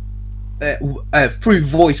through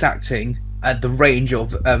voice acting and the range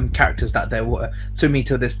of characters that there were, to me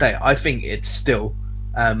to this day, I think it's still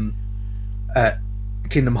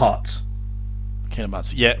Kingdom Hearts. Kingdom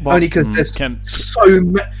Hearts, yeah. Well, only because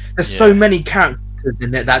there's so many characters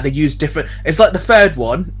in it that they use different. It's like the third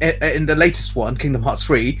one in the latest one, Kingdom Hearts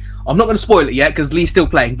 3. I'm not going to spoil it yet because Lee's still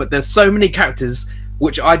playing, but there's so many characters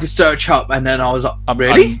which I just search up and then I was like,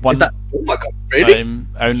 really? Is that? Oh my god, really? I'm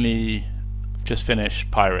only just finished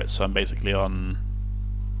Pirates, so I'm basically on.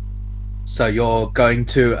 So you're going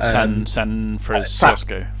to San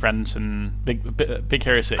Francisco, Friends and Big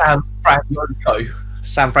Hero 6.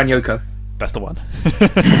 San Francisco. That's the one.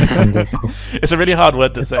 It's a really hard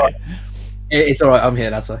word to say. It's alright, I'm here,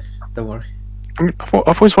 that's why. Don't worry. I mean,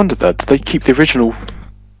 I've always wondered that. Do they keep the original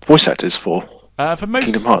voice actors for most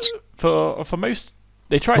Kingdom Hearts? For most,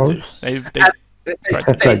 they tried to. They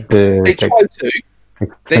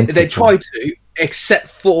tried to, except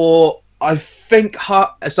for I think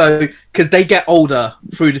because they get older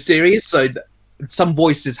through the series, so some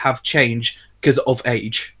voices have changed because of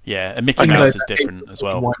age. Yeah, and Mickey Mouse is different as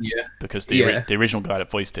well 1 year. Because the original guy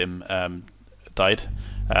that voiced him died.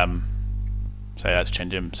 So I had to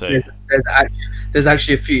change him. So there's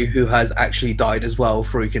actually a few who has actually died as well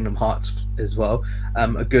through Kingdom Hearts as well.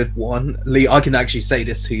 A good one, Lee. I can actually say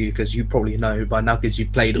this to you because you probably know by now because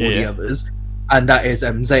you've played all the others, and that is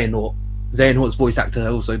Xehanort. Xehanort's voice actor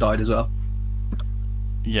also died as well.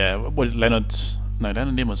 Yeah, well, Leonard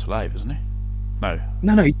Nimoy's alive, isn't he?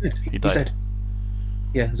 No, he did. He died.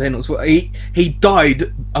 Yeah, Xehanort's he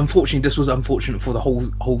died. Unfortunately, this was unfortunate for the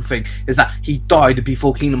whole thing. Is that he died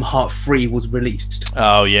before Kingdom Hearts 3 was released?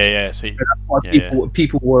 Oh yeah. So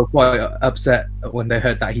people were quite upset when they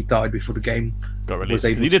heard that he died before the game got released.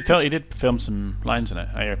 He did film some lines in it.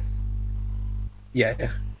 Yeah,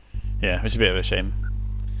 which is a bit of a shame.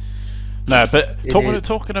 No, but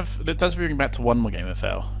talking of, it does bring me back to one more game of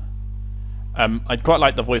fail. I'd quite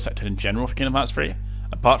like the voice acting in general for Kingdom Hearts 3,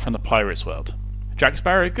 apart from the Pirates world. Jack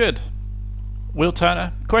Sparrow, good. Will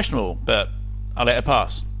Turner, questionable, but I'll let it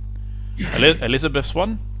pass. Elizabeth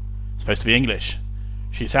Swann, supposed to be English.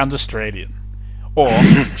 She sounds Australian. Or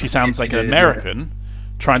she sounds like an American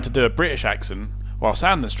trying to do a British accent while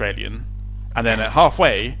sounding Australian, and then at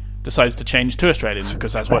halfway decides to change to Australian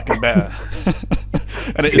because that's working better.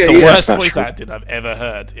 And it is the worst voice acting I've ever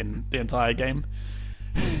heard in the entire game.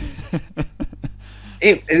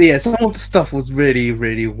 Some of the stuff was really,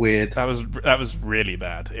 really weird. That was really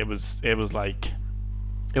bad. It was like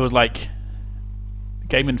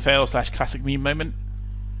Game & Fail / classic meme moment.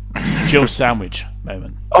 Jill sandwich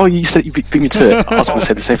moment. Oh, you said you beat me to it. I was going to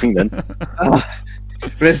say the same thing then.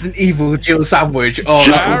 Resident Evil Jill sandwich. Oh,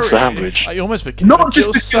 Jill sandwich. I almost became not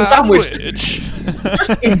just the Jill sandwich.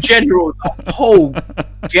 Just in general, the whole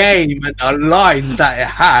game and the lines that it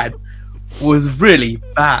had was really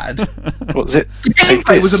bad. What was it? The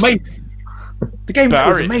gameplay was amazing. The gameplay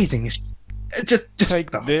was amazing. Just take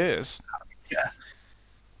this. Yeah,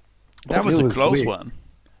 that was a close one.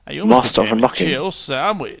 Master of Unlocking. Jill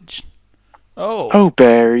sandwich. Oh,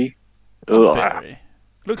 Barry. Barry.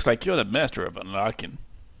 Looks like you're the master of unlocking.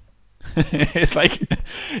 It's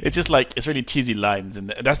really cheesy lines,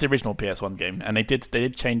 and that's the original PS1 game, and they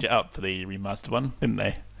did change it up for the remastered one, didn't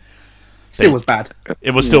they? Still was bad.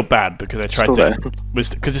 It was still bad because they tried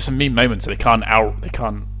because it's a meme moment, so they can't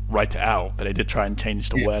write it out, but they did try and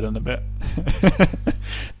change the word in a bit.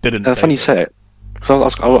 Didn't. Funny you say it, because I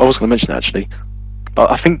was going to mention that actually,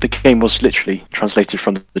 but I think the game was literally translated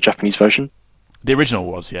from the Japanese version. The original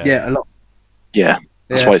was, yeah. Yeah, a lot. Yeah.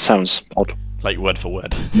 That's why it sounds odd. Like word for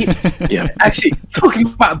word. Yeah. Actually, talking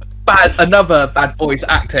about another bad voice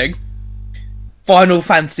acting, Final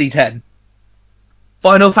Fantasy X.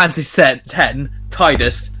 Final Fantasy X,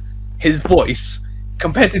 Tidus, his voice,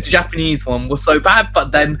 compared to the Japanese one, was so bad,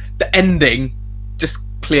 but then the ending just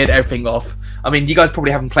cleared everything off. I mean, you guys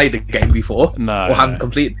probably haven't played the game before. No. Or haven't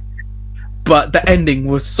completed. but the ending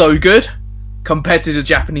was so good compared to the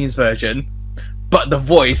Japanese version. But the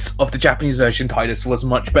voice of the Japanese version, Titus, was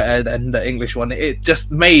much better than the English one. It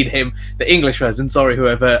just made him, the English version, sorry,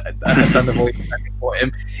 whoever has done the voice for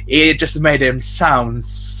him, it just made him sound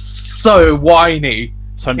so whiny.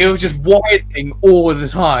 So he was just whining all the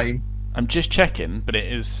time. I'm just checking, but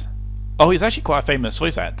it is... Oh, he's actually quite a famous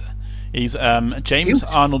voice actor. He's James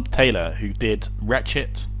Arnold Taylor, who did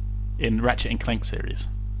Ratchet in Ratchet and Clank series.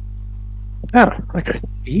 Oh, okay.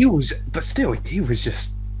 He was... But still, he was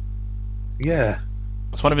just... Yeah.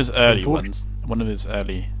 It's one of his early ones. One of his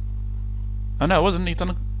early... Oh no, it wasn't. He's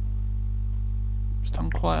done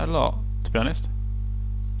quite a lot, to be honest.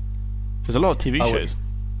 There's a lot of TV shows.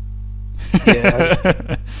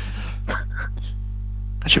 Yeah.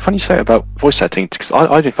 Actually, funny you say about voice acting, because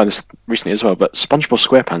I didn't find this recently as well, but SpongeBob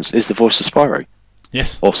SquarePants is the voice of Spyro.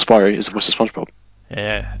 Yes. Or Spyro is the voice of SpongeBob.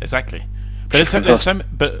 Yeah, exactly. But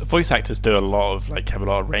but voice actors do have a lot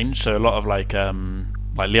of range. So a lot of like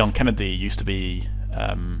Leon Kennedy used to be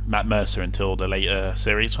Matt Mercer until the later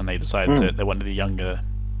series when they decided they wanted a younger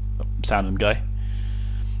sounding guy.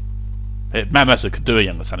 Matt Mercer could do a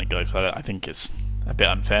younger sounding guy, so I think it's a bit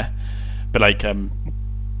unfair.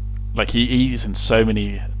 But he's in so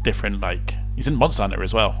many different he's in Monster Hunter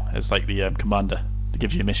as well as the commander that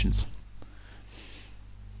gives you missions.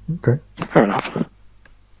 Okay, fair enough.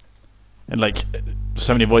 And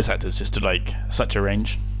so many voice actors just to such a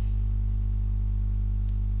range.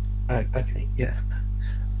 Okay, yeah.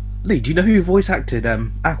 Lee, do you know who voice acted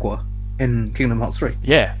Aqua in Kingdom Hearts 3?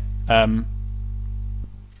 Yeah.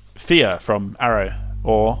 Thea from Arrow,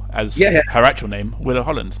 or as her actual name, Willow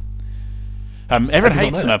Holland. Everyone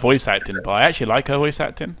hates her voice acting, but I actually like her voice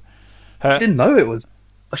acting. I didn't know it was...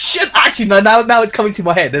 Oh, shit! Actually, no, now it's coming to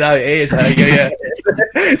my head. No, it is her. Yeah.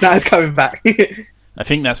 Now it's coming back. I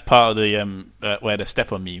think that's part of the where the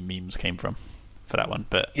Step On Me memes came from for that one,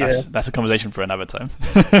 but that's a conversation for another time.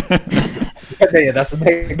 That's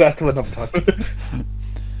another time.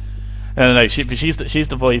 No, she's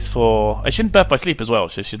the voice for... She's in Birth by Sleep as well.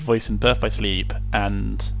 So she's voice in Birth by Sleep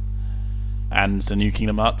and the new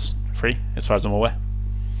Kingdom Hearts 3, as far as I'm aware.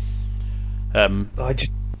 I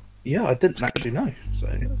didn't actually know. So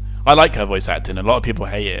I like her voice acting. A lot of people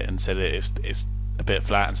hate it and said it's a bit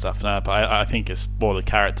flat and stuff. No, but I think it's more the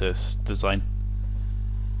character's design.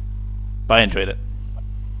 But I enjoyed it.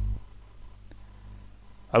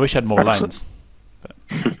 I wish I had more lines. But...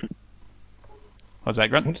 What's that,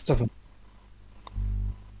 Grant?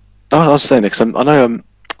 I was saying because I know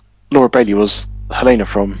Laura Bailey was Helena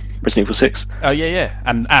from Resident Evil 6. Oh yeah,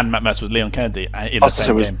 and Matt Mercer was Leon Kennedy in the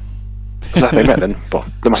same game. So they met then, but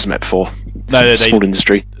they must have met before. No, small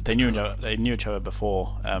industry. They knew each other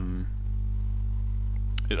before.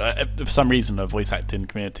 For some reason, the voice acting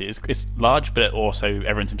community is large, but also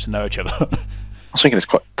everyone seems to know each other. I was thinking it's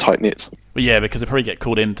quite tight knit. Well, yeah, because they probably get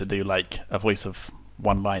called in to do a voice of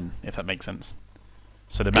one line, if that makes sense.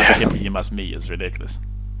 So the amount of people you must meet is ridiculous.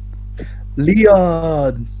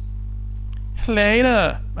 Leon.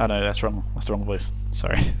 Helena. Oh no, that's wrong. That's the wrong voice.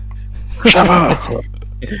 Sorry. Shut up.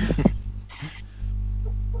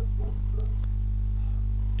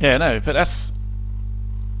 Yeah, no, but that's.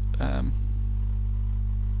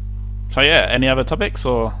 So yeah, any other topics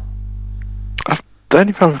or? The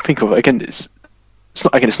only thing I can think of again it's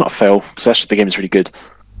not a fail because actually the game is really good.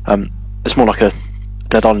 It's more like a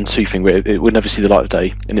Dead Island 2 thing where it would never see the light of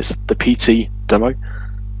day, and it's the PT demo.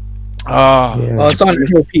 Silent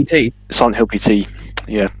Hill PT. Silent Hill PT.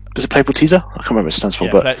 Yeah, is it playable teaser? I can't remember what it stands for,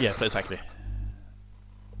 but exactly.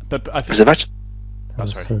 But I think.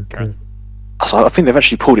 I think they've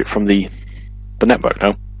actually pulled it from the network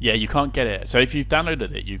now. Yeah, you can't get it. So if you've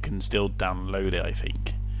downloaded it, you can still download it, I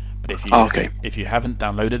think. But if you haven't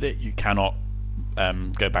downloaded it, you cannot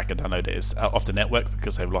go back and download it. It's off the network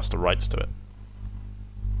because they've lost the rights to it.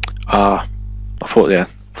 I thought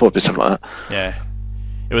it'd be something like that. Yeah,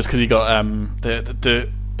 it was because you got the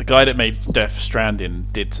guy that made Death Stranding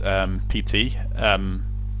did PT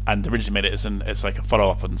and originally made it as like a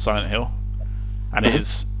follow up on Silent Hill, and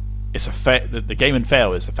it's the game and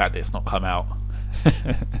fail is the fact that it's not come out.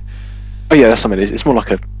 Oh yeah, that's something. It's more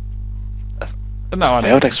like a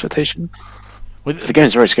failed expectation. The game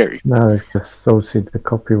is very scary. No, because obviously the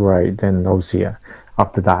copyright. Then obviously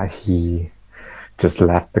after that he just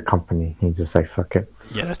left the company. He just like fuck it.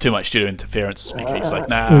 Yeah, there's too much studio interference. He's like,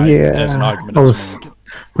 nah. Yeah, there's an argument.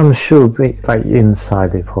 I'm sure, like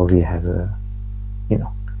inside they probably have a,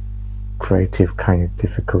 creative kind of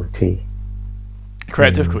difficulty.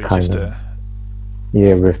 Creative difficulty is just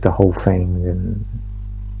with the whole thing and.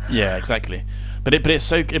 Yeah, exactly. But it's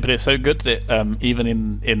so good that even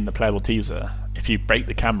in the playable teaser, if you break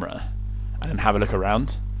the camera and have a look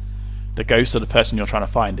around, the ghost of the person you're trying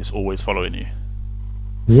to find is always following you.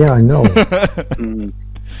 Yeah, I know.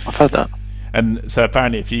 I've heard that. And so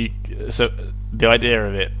apparently, the idea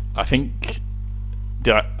of it, I think,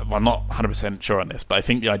 I'm not 100% sure on this, but I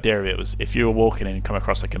think the idea of it was if you were walking in and come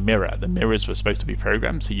across like a mirror, the mirrors were supposed to be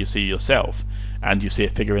programmed, so you see yourself and you see a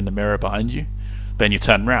figure in the mirror behind you, then you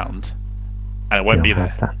turn round and it won't be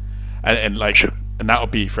there, and that will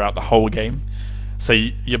be throughout the whole game. So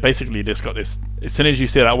you basically just got this. As soon as you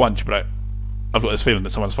see that once, you'll be like, I've got this feeling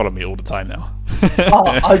that someone's following me all the time now.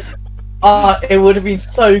 It would have been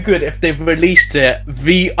so good if they've released it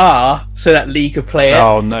VR so that Lee could play it.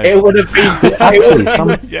 Oh no! It would have been.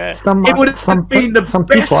 It would have been the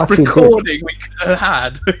best recording we could have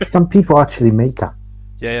had. Some people actually made that.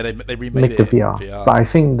 Yeah, they remade it the VR. But I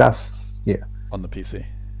think that's on the PC.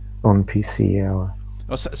 On PC, yeah.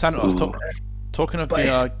 Well, Santos, talking of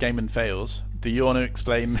VR gaming fails, do you want to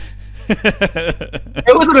explain?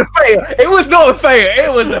 It wasn't a fail. It was not a fail.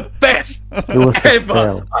 It was the best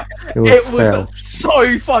ever. It was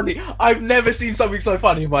so funny. I've never seen something so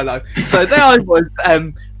funny in my life. So there I was,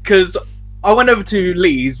 because I went over to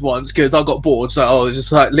Lee's once because I got bored. So I was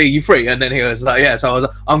just like, Lee, you free? And then he was like, yeah. So I was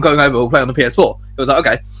like, I'm going over. We'll play on the PS4. He was like,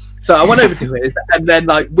 okay. So I went over to his, and then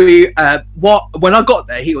like when I got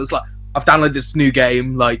there, he was like, I've downloaded this new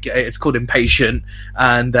game, like it's called Impatient,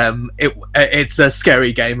 and it's a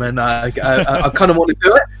scary game, and I kind of want to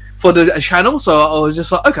do it for the channel, so I was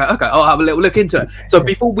just like, okay, I'll have a little look into it. So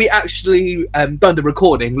before we actually done the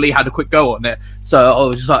recording, Lee had a quick go on it, so I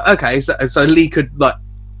was just like, okay, so Lee could like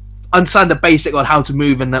understand the basic on how to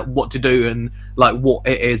move and what to do and like what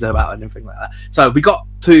it is about and everything like that. So we got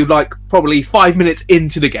to like probably 5 minutes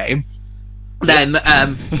into the game. Then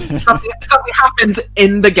something happens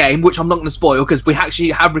in the game, which I'm not going to spoil because we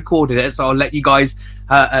actually have recorded it, so I'll let you guys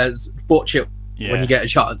watch it when you get a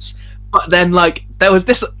chance. But then, like, there was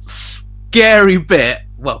this scary bit.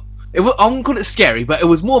 Well, I won't call it scary, but it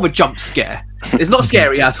was more of a jump scare. It's not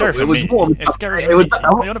scary at all. It was more of a jump scare.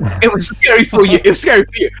 It was scary for you. It was scary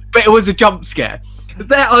for you, but it was a jump scare.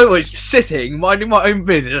 There I was, just sitting, minding my own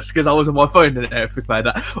business because I was on my phone and everything like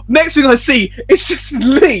that. Next thing I see, it's just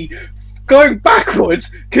Lee going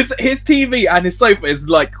backwards because his TV and his sofa is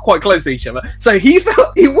like quite close to each other. So he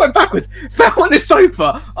went backwards, fell on his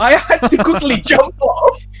sofa. I had to quickly jump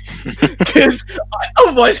off because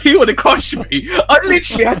otherwise he would have crushed me. I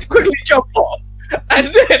literally had to quickly jump off.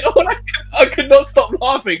 And then I could not stop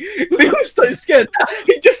laughing. Lee was so scared.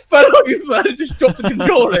 He just fell over and just dropped the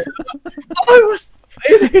controller. I was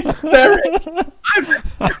in hysterics.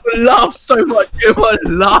 I laughed so much in my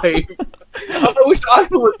life. I wish I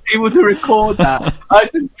was able to record that. I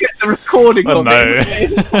didn't get the recording of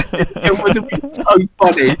it. It would have been so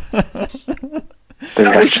funny.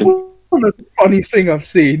 That was one of the funniest things I've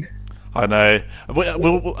seen. I know.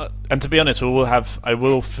 And to be honest, I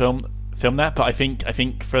will film that, but I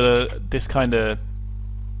think for this kind of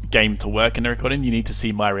game to work in the recording, you need to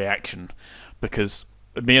see my reaction, because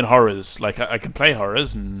me and horrors, like I can play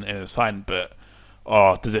horrors and it's fine, but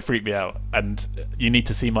does it freak me out? And you need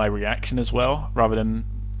to see my reaction as well, rather than.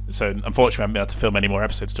 So unfortunately, I haven't been able to film any more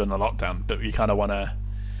episodes during the lockdown, but you kind of want to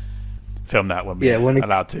film that when we're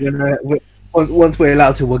allowed to. Once we're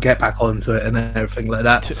allowed to, we'll get back onto it and everything like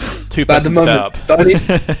that. Two-person setup. The only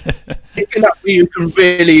thing that we can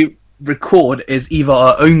really record is either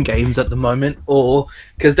our own games at the moment, or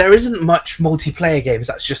because there isn't much multiplayer games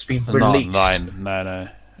that's just been released. Not online. No,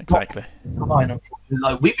 exactly.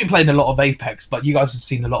 Like we've been playing a lot of Apex, but you guys have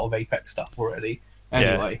seen a lot of Apex stuff already.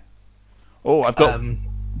 Anyway. Yeah. Oh, I've got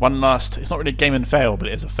one last. It's not really a game and fail, but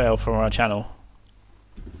it is a fail from our channel.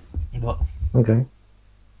 What? Okay.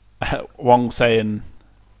 Wong saying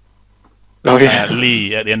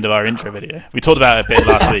Lee at the end of our intro video. We talked about it a bit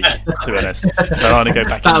last week, to be honest. So I don't want to go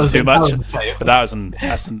back into too much. But that's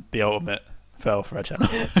the ultimate fail for our channel.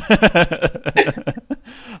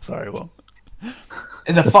 Sorry, Wong.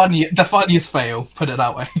 The funniest fail, put it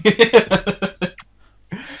that way.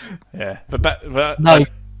 Yeah, but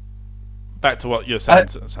back to what you're saying,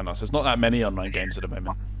 Sanos. There's not that many online games at the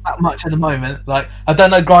moment. That much at the moment. Like, I don't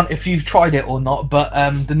know, Grant, if you've tried it or not, but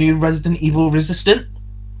the new Resident Evil Resistant,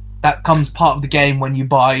 that comes part of the game when you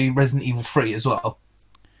buy Resident Evil 3 as well.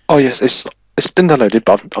 Oh yes, it's been downloaded,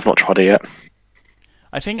 but I've not tried it yet.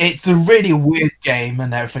 I think it's a really weird game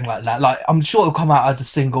and everything like that. Like, I'm sure it'll come out as a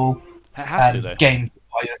single game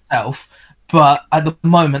by yourself, but at the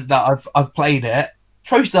moment that I've played it,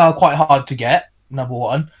 trophies are quite hard to get, number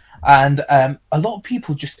one, and a lot of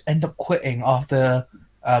people just end up quitting after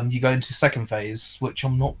you go into second phase, which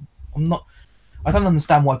I'm not. I don't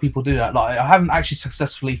understand why people do that. Like, I haven't actually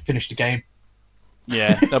successfully finished the game.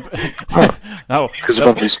 Yeah. No, Because of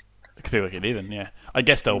others. people can leave, yeah. I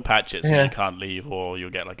guess they'll patch it so Yeah. you can't leave, or you'll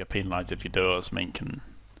get like a penalised if you do it or something. And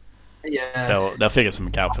Yeah. they'll figure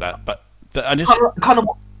something out for that. But I just Kind of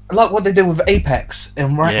like what they do with Apex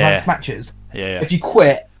in ranked matches. yeah. If you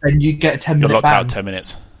quit, then you get a 10-minute You're locked ban. out 10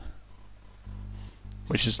 minutes.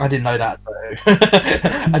 Which is I didn't know that so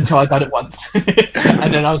until I done it once,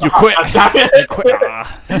 and then I was you like, quit. "Oh, damn it." You quit.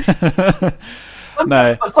 Ah.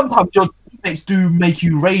 No. But sometimes your teammates do make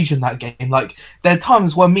you rage in that game. Like there are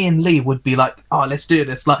times where me and Lee would be like, "Oh, let's do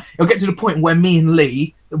this." Like it'll get to the point where me and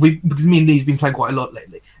Lee, because me and Lee's been playing quite a lot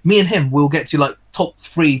lately. Me and him will get to like top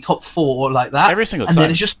 3, top 4, like that Every single and time. then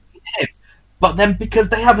it's just him. But then because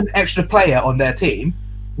they have an extra player on their team,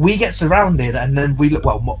 we get surrounded, and then we look.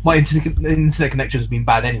 Well, my internet connection has been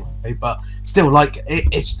bad anyway, but still, like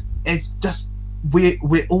it's just we're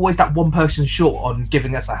always that one person short on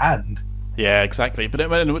giving us a hand. Yeah, exactly. But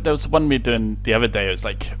there was one we were doing the other day. It was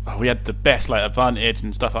like we had the best like advantage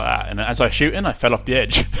and stuff like that. And as I was shooting, I fell off the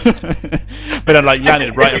edge, but I like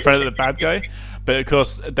landed right in front of the bad guy. But of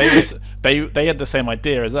course, they had the same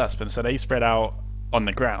idea as us, but so they spread out on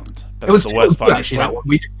the ground. But It was the worst good, fight. actually. That one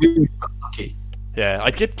we were lucky. Yeah, I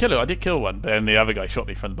did kill one, but then the other guy shot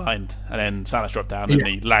me from behind, and then Salas dropped down, and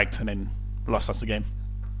he lagged, and then lost us the game.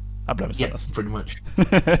 I blame Salas. Pretty much.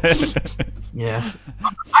 Yeah.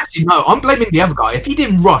 Actually, no, I'm blaming the other guy. If he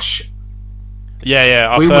didn't rush, Yeah,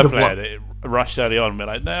 our We third would've player won. it rushed early on. We're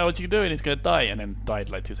like, no, what's he doing? He's going to die, and then died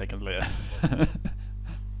like 2 seconds later.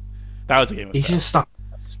 That was a game of he's fail. just stuck.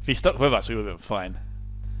 If he stuck with us, we would have been fine.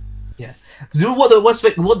 Yeah. You know what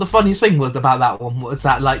the funniest thing was about that one was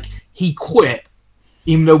that like he quit,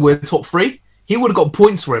 even though we're top 3. He would have got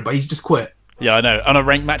points for it, but he's just quit. Yeah, I know. On a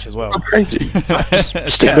ranked match as well. Crazy.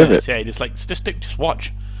 Stick Yeah, with it. Yeah, just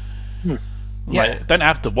watch. Yeah. Like, don't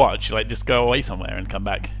have to watch. Like, just go away somewhere and come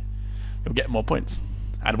back. You'll get more points,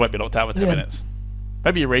 and won't be locked out for 10 minutes.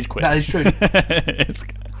 Maybe you rage quit. That is true. It's-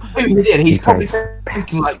 Maybe he did. He's probably Because-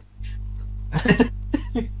 thinking like,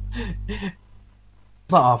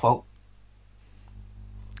 it's not our fault.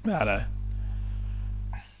 I don't know.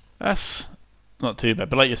 That's not too bad.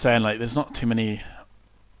 But like you're saying, like there's not too many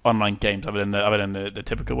online games other than the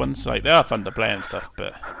typical ones. Like they are fun to play and stuff,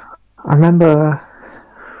 but I remember,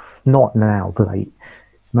 not now, but like,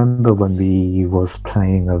 remember when we was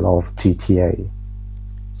playing a lot of GTA?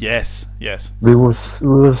 yes. We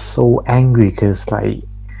was so angry because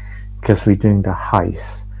we're doing the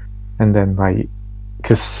heist, and then like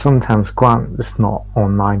because sometimes Grant is not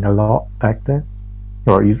online a lot back then,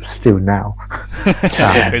 or you still now.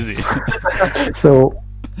 Yeah, busy. So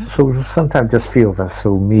sometimes just few of us,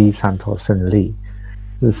 so me, Santos, and Lee,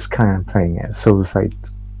 just kind of playing it. So it's like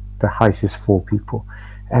the heist is 4 people,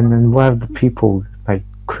 and then one of the people like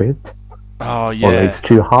quit, Oh or yeah. it's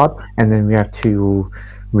too hard, and then we have to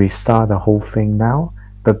restart the whole thing now.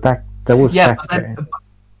 But that was Yeah, back but then. then,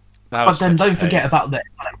 That but was then such a don't forget pain. about that.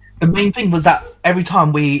 The main thing was that every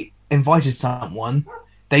time we invited someone,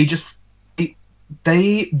 we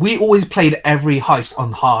always played every heist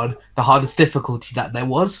on hard, the hardest difficulty that there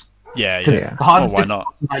was. Yeah. Because Yeah. the hardest Well, why not?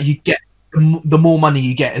 difficulty that you get, the more money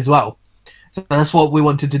you get as well. So that's what we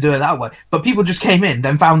wanted to do it that way. But people just came in,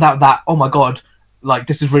 then found out that, oh my god, like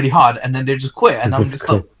this is really hard, and then they just quit. And They I'm just just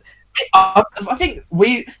like, I think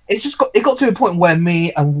it got to a point where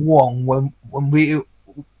me and Wong, when we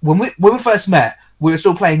first met, we were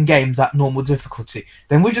still playing games at normal difficulty.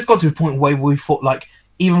 Then we just got to a point where we thought like,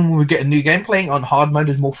 even when we get a new game, playing on hard mode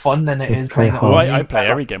is more fun than it is playing Well, on. I play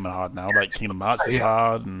every game on hard now. Like Kingdom Hearts is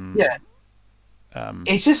hard, and Yeah.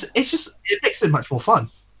 It's just it makes it much more fun.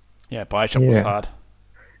 yeah, Bioshock was Yeah. hard.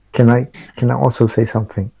 Can I also say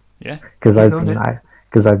something? Yeah. Because Go ahead.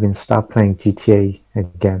 I've been start playing GTA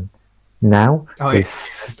again. Now Oh, yeah.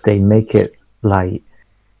 they make it like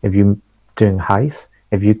if you doing heist,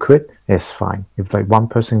 if you quit, it's fine. If like 1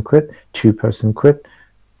 person quit, 2 person quit,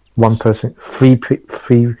 1 person, three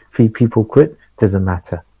people quit, doesn't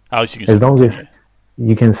matter. Oh, so you can As still long as continue.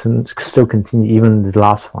 you can still continue, even the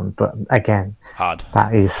last one. But again, Hard.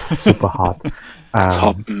 that is super hard. It's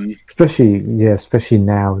hot. Especially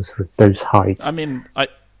now with those heights. I mean,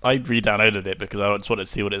 I re-downloaded it because I just wanted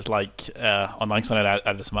to see what it's like online. Because I know they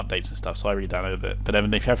added some updates and stuff, so I re-downloaded it. But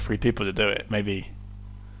then if you have 3 people to do it, maybe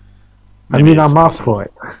I mean, it's I'm up possible. for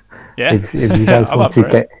it. Yeah. If you guys I'm want up for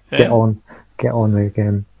to it. get on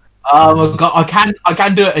again. I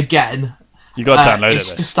can do it again. You got to download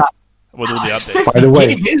It's it just that. with all the updates. By the way,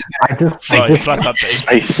 Game, isn't it? I just Plus updates.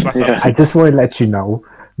 Space, Plus yeah. updates. I just want to let you know.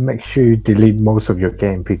 Make sure you delete most of your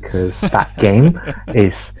game because that game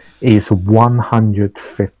is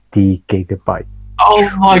 150 gigabyte. Oh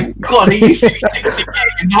my god, it used to be 60 gig.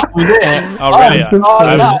 that was it. Oh, really?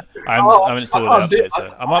 I haven't installed I can't the do updates.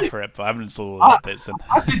 it. I'm up for it, but I haven't installed all the updates. Then.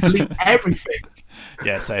 I did delete everything.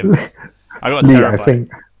 Yeah, same. I got a Lee, terabyte.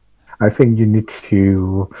 I think you need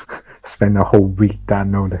to spend a whole week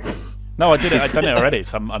downloading. No, I did it. I've done it already,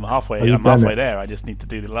 so I'm halfway. Oh, you've I'm done halfway it. there. I just need to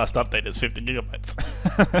do the last update. That's 50 gigabytes.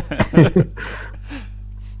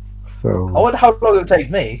 So I wonder how long it'll take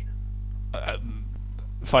me.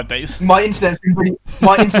 5 days. My internet's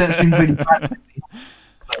been really bad.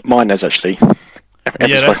 Mine has actually. Yeah,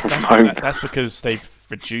 Everyone's working from home. that's because they've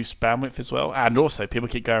reduced bandwidth as well, and also people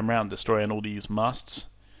keep going around destroying all these masts,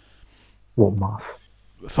 what math?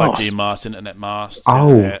 5G masts, internet masts.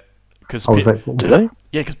 Oh. Because I was like, Do they?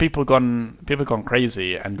 yeah, because people have gone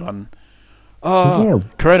crazy and gone. Oh, yeah,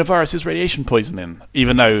 coronavirus is radiation poisoning,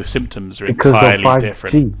 even though symptoms are because of entirely 5G.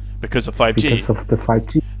 different because of 5G. Because of the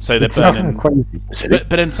 5G. So they're It's kind of burning. crazy. Silly. But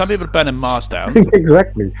then some people are burning masts down.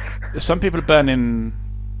 Exactly. Some people are burning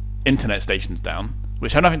internet stations down,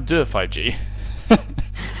 which have nothing to do with 5G.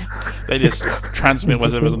 They just transmit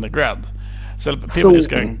whatever's on the ground. So people are just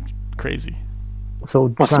going crazy. So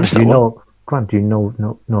Must Grant, have missed do that you one. Grant, do you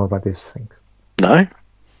know about these things? No?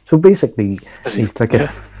 So basically, Is it- it's like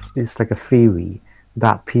it's like a theory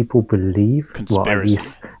that people believe.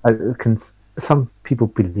 Conspiracy. Well, at least, some people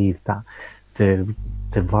believe that the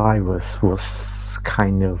virus was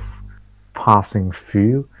kind of passing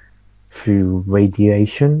through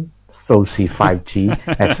radiation. So see 5G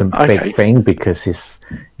as a Okay. big thing because it's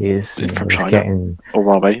From it's China. getting.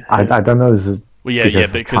 Or are they? I don't know. Is it Well, yeah, because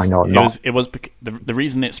of because China or not? it was the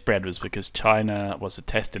reason it spread was because China was a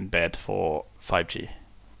testing bed for 5G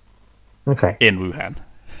Okay. in Wuhan.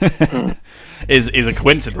 is a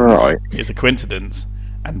coincidence. Right. Is a coincidence,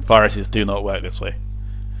 and viruses do not work this way.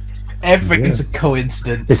 Everything's a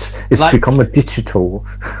coincidence. It's Like- become a digital.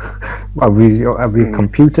 Are we a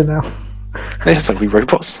computer now? It's like we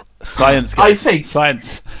robots. Science. I guys. think-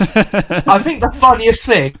 Science. I think the funniest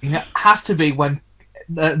thing has to be when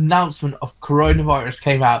the announcement of coronavirus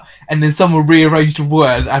came out, and then someone rearranged the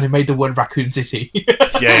word and it made the word Raccoon City.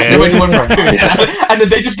 Yeah. They went one raccoon, and then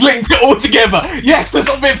they just linked it all together. Yes, the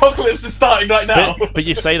zombie apocalypse is starting right now. But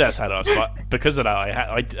you say that, Sados, but because of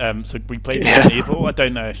that, so we played Yeah. Resident Evil. I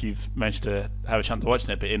don't know if you've managed to have a chance to watch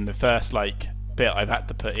it, but in the first bit, I've had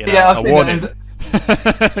to put in Yeah, I've a seen warning that.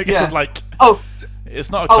 because Yeah. it's like Oh,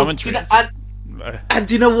 it's not a oh, commentary. you know, and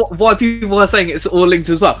do you know why people are saying it's all linked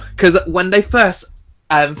as well? Because when they first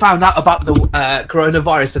found out about the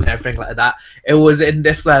coronavirus and everything like that, it was in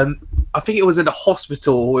this. I think it was in a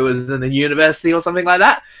hospital. It was in a university or something like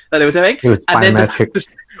that they were doing. It was And then biometric.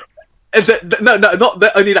 no, not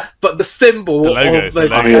only that, but the symbol The logo, of the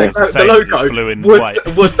logo is the same, logo just blue and was white.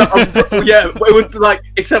 was the yeah. It was like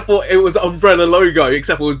except for it was umbrella logo,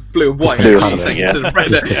 except for it was blue and white. Blue or It was something, instead yeah. of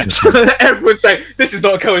red. So everyone's saying this is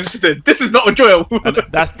not a coincidence. This is not a drill. And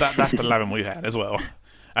that's the lab in Wuhan as well.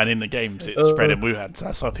 And in the games, it's spread in Wuhan, so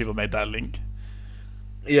that's why people made that link.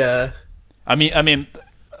 Yeah. I mean,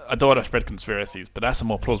 I don't want to spread conspiracies, but that's a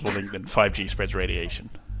more plausible link than 5G spreads radiation.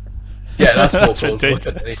 Yeah, that's more That's plausible.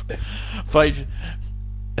 ridiculous. 5G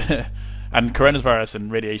and coronavirus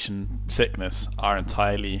and radiation sickness are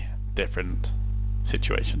entirely different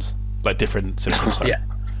situations, like different symptoms. Sorry. Yeah.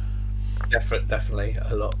 Definitely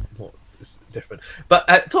a lot more different. But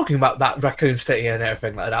talking about that Raccoon City and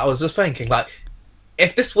everything like that, I was just thinking, like,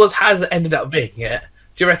 if this has ended up being it,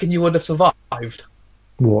 do you reckon you would have survived?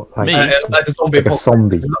 What? Like, Me? Like a zombie Like a apocalypse.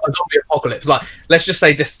 zombie. A zombie apocalypse. Like, let's just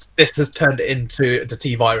say this has turned it into the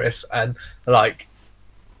T virus, and like,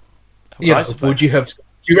 you know, would you have? Do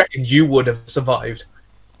you reckon you would have survived?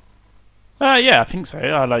 Yeah, I think so.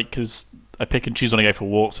 I because I pick and choose when I go for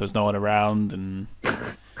walks, so there's no one around, and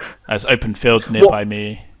there's open fields nearby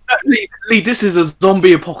me. Lee, this is a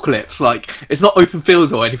zombie apocalypse. Like, it's not open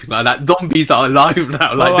fields or anything like that. Zombies are alive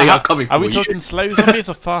now. Like, they are coming for Are we you. talking slow zombies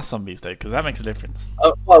or fast zombies, though? Because that makes a difference.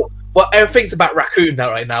 Well, everything's about Raccoon now,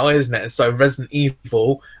 right now, isn't it? So Resident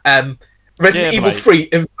Evil, Resident Yeah, Evil but 3,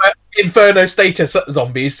 Inferno status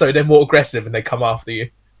zombies, so they're more aggressive and they come after you.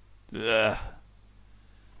 Ugh.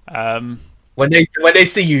 When they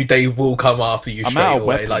see you, they will come after you I'm straight out of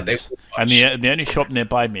away. weapons, Like they and the only shop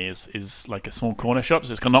nearby me is like a small corner shop,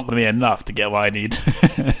 so it's not going to be enough to get what I need.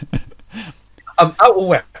 I'm out of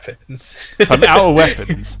weapons. So I'm out of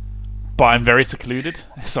weapons, but I'm very secluded,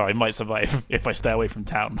 so I might survive if I stay away from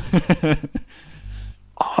town.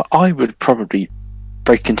 I would probably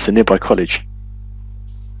break into the nearby college,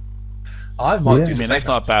 I might Yeah. do I the mean, same. that's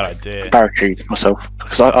not a bad idea. barricade myself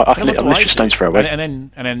because I'm literally stones throw away.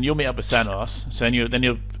 And then you'll meet up with Sanos, so then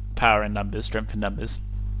you'll power in numbers, strength in numbers.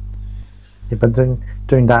 yeah, but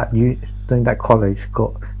during that college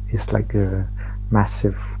it's like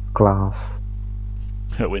massive glass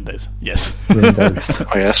Windows, yes. windows.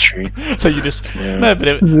 Oh yeah, that's true. So you just no, but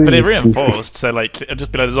it reinforced. So like it'd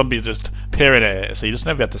just be like the zombies just peering at it. So you just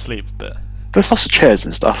never had to sleep. But There's lots of chairs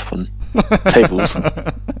and stuff and tables.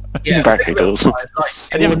 Yeah, barricade doors.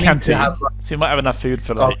 and you have a canteen, so you might have enough food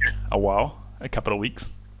for like a while, a couple of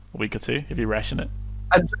weeks, a week or two, if you ration it.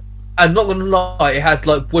 And I'm not gonna lie, it had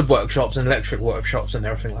like wood workshops and electric workshops and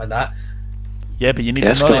everything like that. Yeah, but you need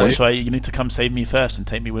the knowledge, right? You need to come save me first and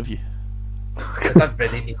take me with you. I don't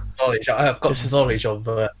really need knowledge. I've got knowledge of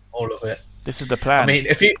all of it. This is the plan. I mean,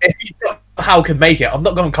 if you somehow can make it, I'm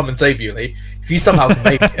not going to come and save you, Lee. If you somehow can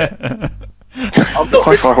make it, I'm not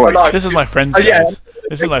risking my life. This is my friends, guys. Yeah.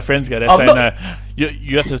 This is my friends, guys. They're saying,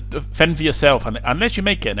 you have to fend for yourself, and unless you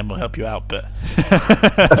make it, then we'll help you out. But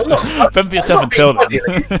fend for yourself until then.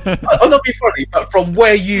 I'm not being funny, but from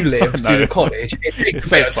where you live to the college, it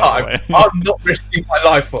takes a bit of time. I'm not risking my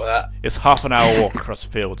life for that. It's half an hour walk across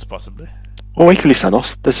the fields, possibly. Well, equally,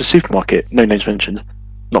 Sanos, there's a supermarket, no names mentioned,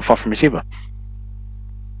 not far from receiver.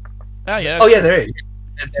 Oh yeah. Oh yeah, there is.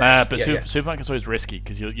 Nah, but supermarket's always risky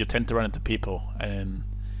because you tend to run into people, and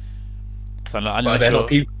so unless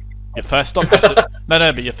your first stop has to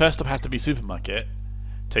but your first stop has to be supermarket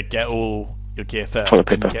to get all your gear first. Toilet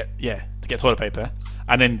paper. To get toilet paper,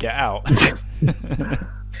 and then get out.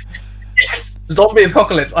 Yes, zombie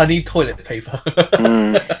apocalypse. I need toilet paper.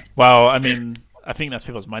 Well, I mean, I think that's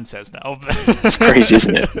people's mindsets now. It's crazy,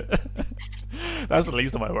 isn't it? That's the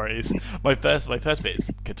least of my worries. My first bit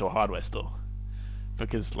is get to a hardware store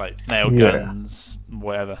because like nail guns,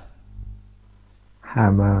 whatever,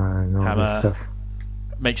 Hammer and all this stuff.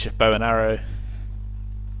 Makeshift bow and arrow.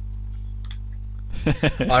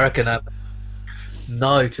 I reckon.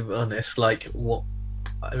 No, to be honest, like what?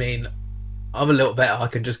 I mean, I'm a little better. I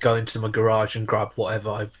can just go into my garage and grab whatever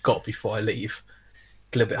I've got before I leave.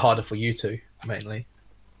 It's a little bit harder for you two, mainly,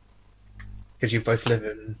 because you both live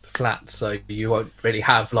in flats, so you won't really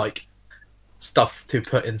have like stuff to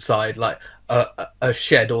put inside, like a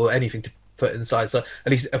shed or anything to put inside. So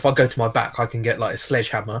at least if I go to my back, I can get like a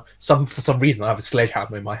sledgehammer. For some reason, I have a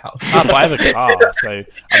sledgehammer in my house. But I have a car, so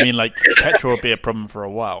I mean, like petrol will be a problem for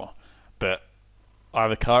a while, but I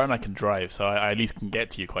have a car and I can drive, so I at least can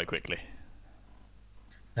get to you quite quickly.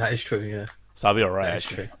 That is true, yeah. So I'll be alright,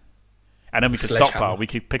 actually. True. And then we could stockpile. We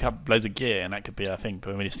could pick up loads of gear, and that could be our thing.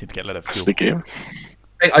 But we just need to get a lot of fuel.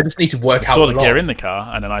 I just need to work out store the gear in the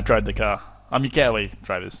car, and then I drive the car. I'm your getaway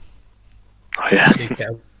drivers. Oh yeah.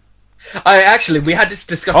 We had this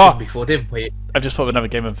discussion before, didn't we? I just thought of another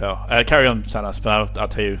game and fell. Carry on, Sanas, but I'll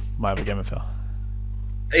tell you my other game and fell.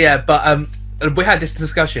 Yeah, but we had this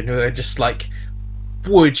discussion. We were just like,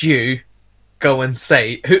 would you go and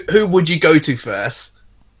say who would you go to first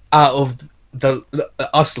out of the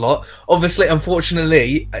us lot? Obviously,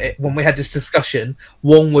 unfortunately, when we had this discussion,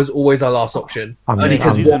 Wong was always our last option. Only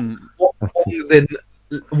because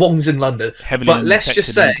Wong's in London. But let's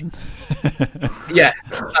just say, yeah.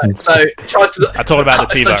 So chances. I talked about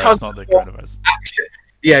the T-virus, not the coronavirus.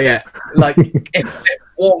 Yeah. Like if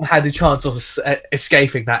Wong had a chance of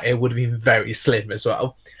escaping that, it would have been very slim as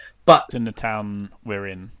well. But in the town we're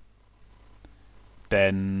in,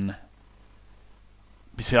 then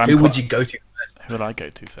who would you go to first? Who would I go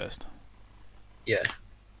to first? Yeah.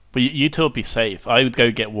 But you two would be safe. I would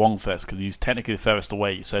go get Wong first because he's technically the furthest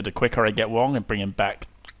away. So the quicker I get Wong and bring him back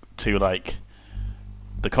to like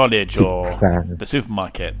the college or the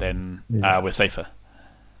supermarket, then we're safer.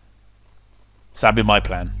 So that'd be my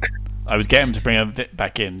plan. I would get him to bring him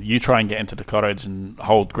back in. You try and get into the college and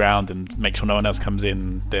hold ground and make sure no one else comes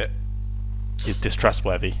in that is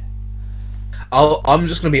distrustworthy. I'm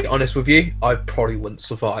just going to be honest with you. I probably wouldn't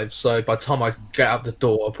survive. So by the time I get out the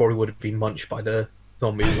door, I probably would have been munched by the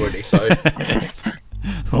zombies already. So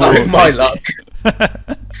my luck.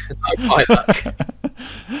 My luck.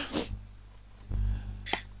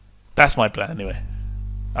 That's my plan anyway.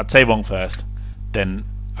 I'd say Wong first, then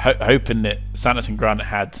hoping that Santos and Grant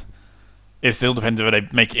had. It still depends if they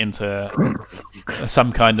make it into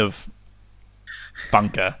some kind of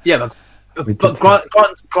bunker. Yeah, but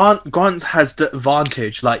Grant has the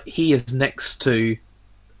advantage. Like he is next to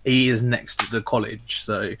the college,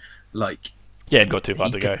 so like he'd got too far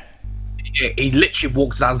to go. He literally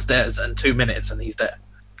walks downstairs in 2 minutes and he's there.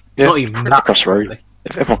 Yeah, not even that across the road.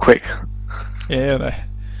 If everyone quick. Yeah, no.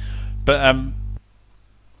 But I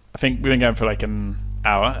think we've been going for like an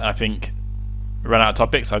hour. I think we ran out of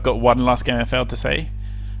topics. I've got one last game I failed to say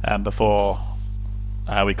before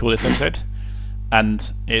we call this episode.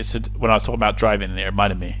 And it's when I was talking about driving, it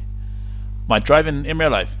reminded me. My driving in real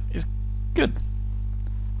life is good.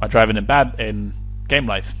 My driving in game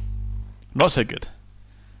life, not so good.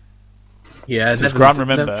 Yeah. Does Grant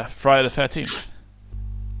remember Friday the 13th?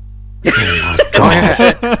 Oh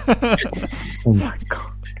my god! Oh my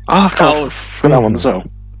god! I can't for that one as well.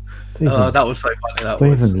 That was so funny.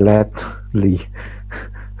 Don't even let Lee.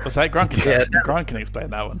 What's that? Grant can explain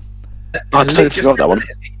that one. I totally forgot that one.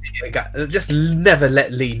 Just never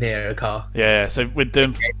let Lee near a car. Yeah, so we're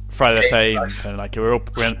doing Friday the 13th, and like we're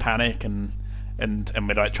in panic, and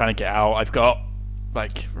we're like trying to get out. I've got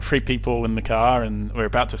like 3 people in the car, and we're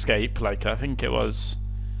about to escape. Like I think it was.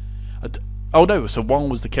 Oh no! So one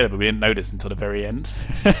was the killer, but we didn't notice until the very end.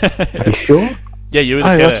 Are you sure? Yeah, you were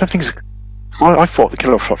the killer. I don't think so. I fought the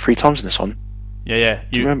killer for 3 times in this one. Yeah.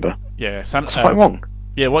 Do you remember? Yeah, that's quite wrong.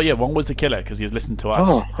 Yeah, one was the killer because he was listening to us.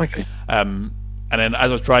 Oh, okay. And then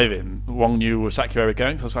as I was driving, Wong knew exactly where we're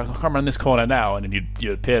going, so I was like, I can't run this corner now, and then you'd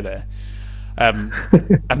appear there. And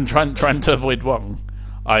trying to avoid Wong,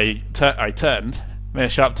 I turned, made a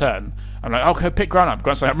sharp turn. I'm like, okay, pick Grant up.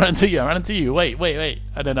 Grant's like, I'm running to you. Wait.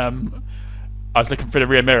 And then I was looking through the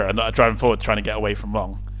rear mirror and driving forward, trying to get away from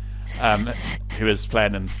Wong, who was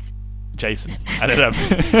playing in Jason, and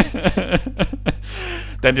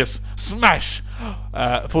then just smash,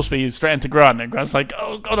 full speed straight into Grant, and Grant's like,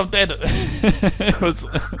 "Oh God, I'm dead." It was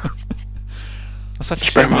such a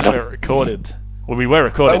shame we were recorded. Well, we were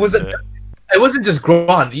recorded. It wasn't just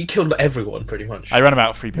Grant. You killed everyone pretty much. I ran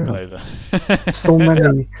about 3 people over. So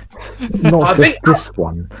many, not just this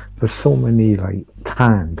one. There's so many like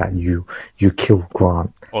times that you kill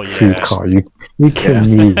Grant. Oh yeah. Through car. You kill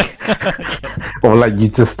me. Or like you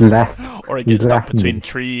just left. Or I get stuck between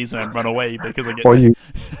trees and run away because I get. Or you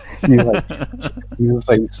just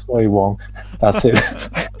like sorry Wong. That's it.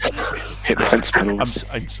 Hit the fence panels.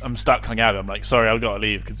 I'm stuck hanging out. I'm like, sorry, I've got to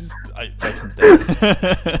leave because Jason's dead.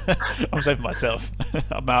 I'm saving myself.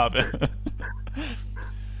 I'm out of it.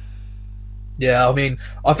 Yeah, I mean,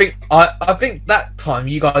 I think that time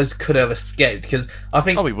you guys could have escaped because I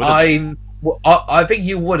think I think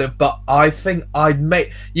you would have, but I think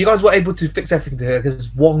you guys were able to fix everything to her because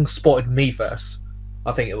Wong spotted me first.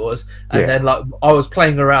 I think it was, and then like I was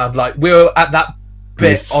playing around, like we were at that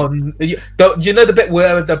bit on you know the bit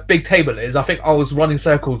where the big table is. I think I was running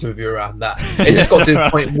circles with you around that. It just got to the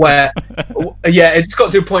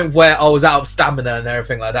point where I was out of stamina and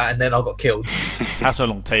everything like that, and then I got killed. That's a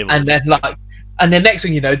long table. And then next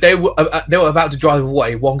thing you know, they were about to drive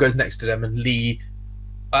away. Wong goes next to them, and Lee.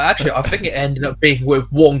 Actually, I think it ended up being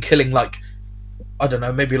with Wong killing like I don't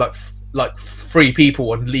know, maybe like 3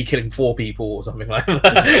 people, and Lee killing 4 people or something like that.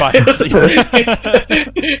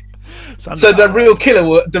 So the real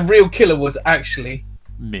killer was actually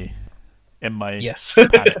me in my the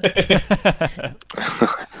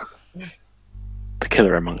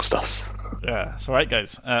killer amongst us. Yeah, it's alright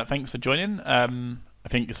guys, thanks for joining. I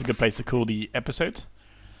think it's a good place to call the episode.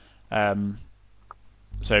 So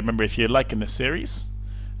remember, if you're liking this series,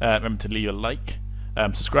 remember to leave a like,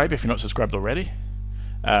 subscribe if you're not subscribed already.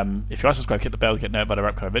 If you are subscribed, hit the bell to get notified of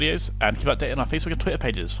our upcoming videos, and keep updated on our Facebook and Twitter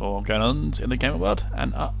pages for going on in the gaming world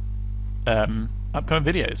and upcoming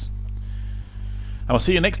videos. And we'll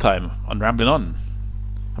see you next time on Ramblin' On,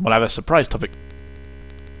 and we'll have a surprise topic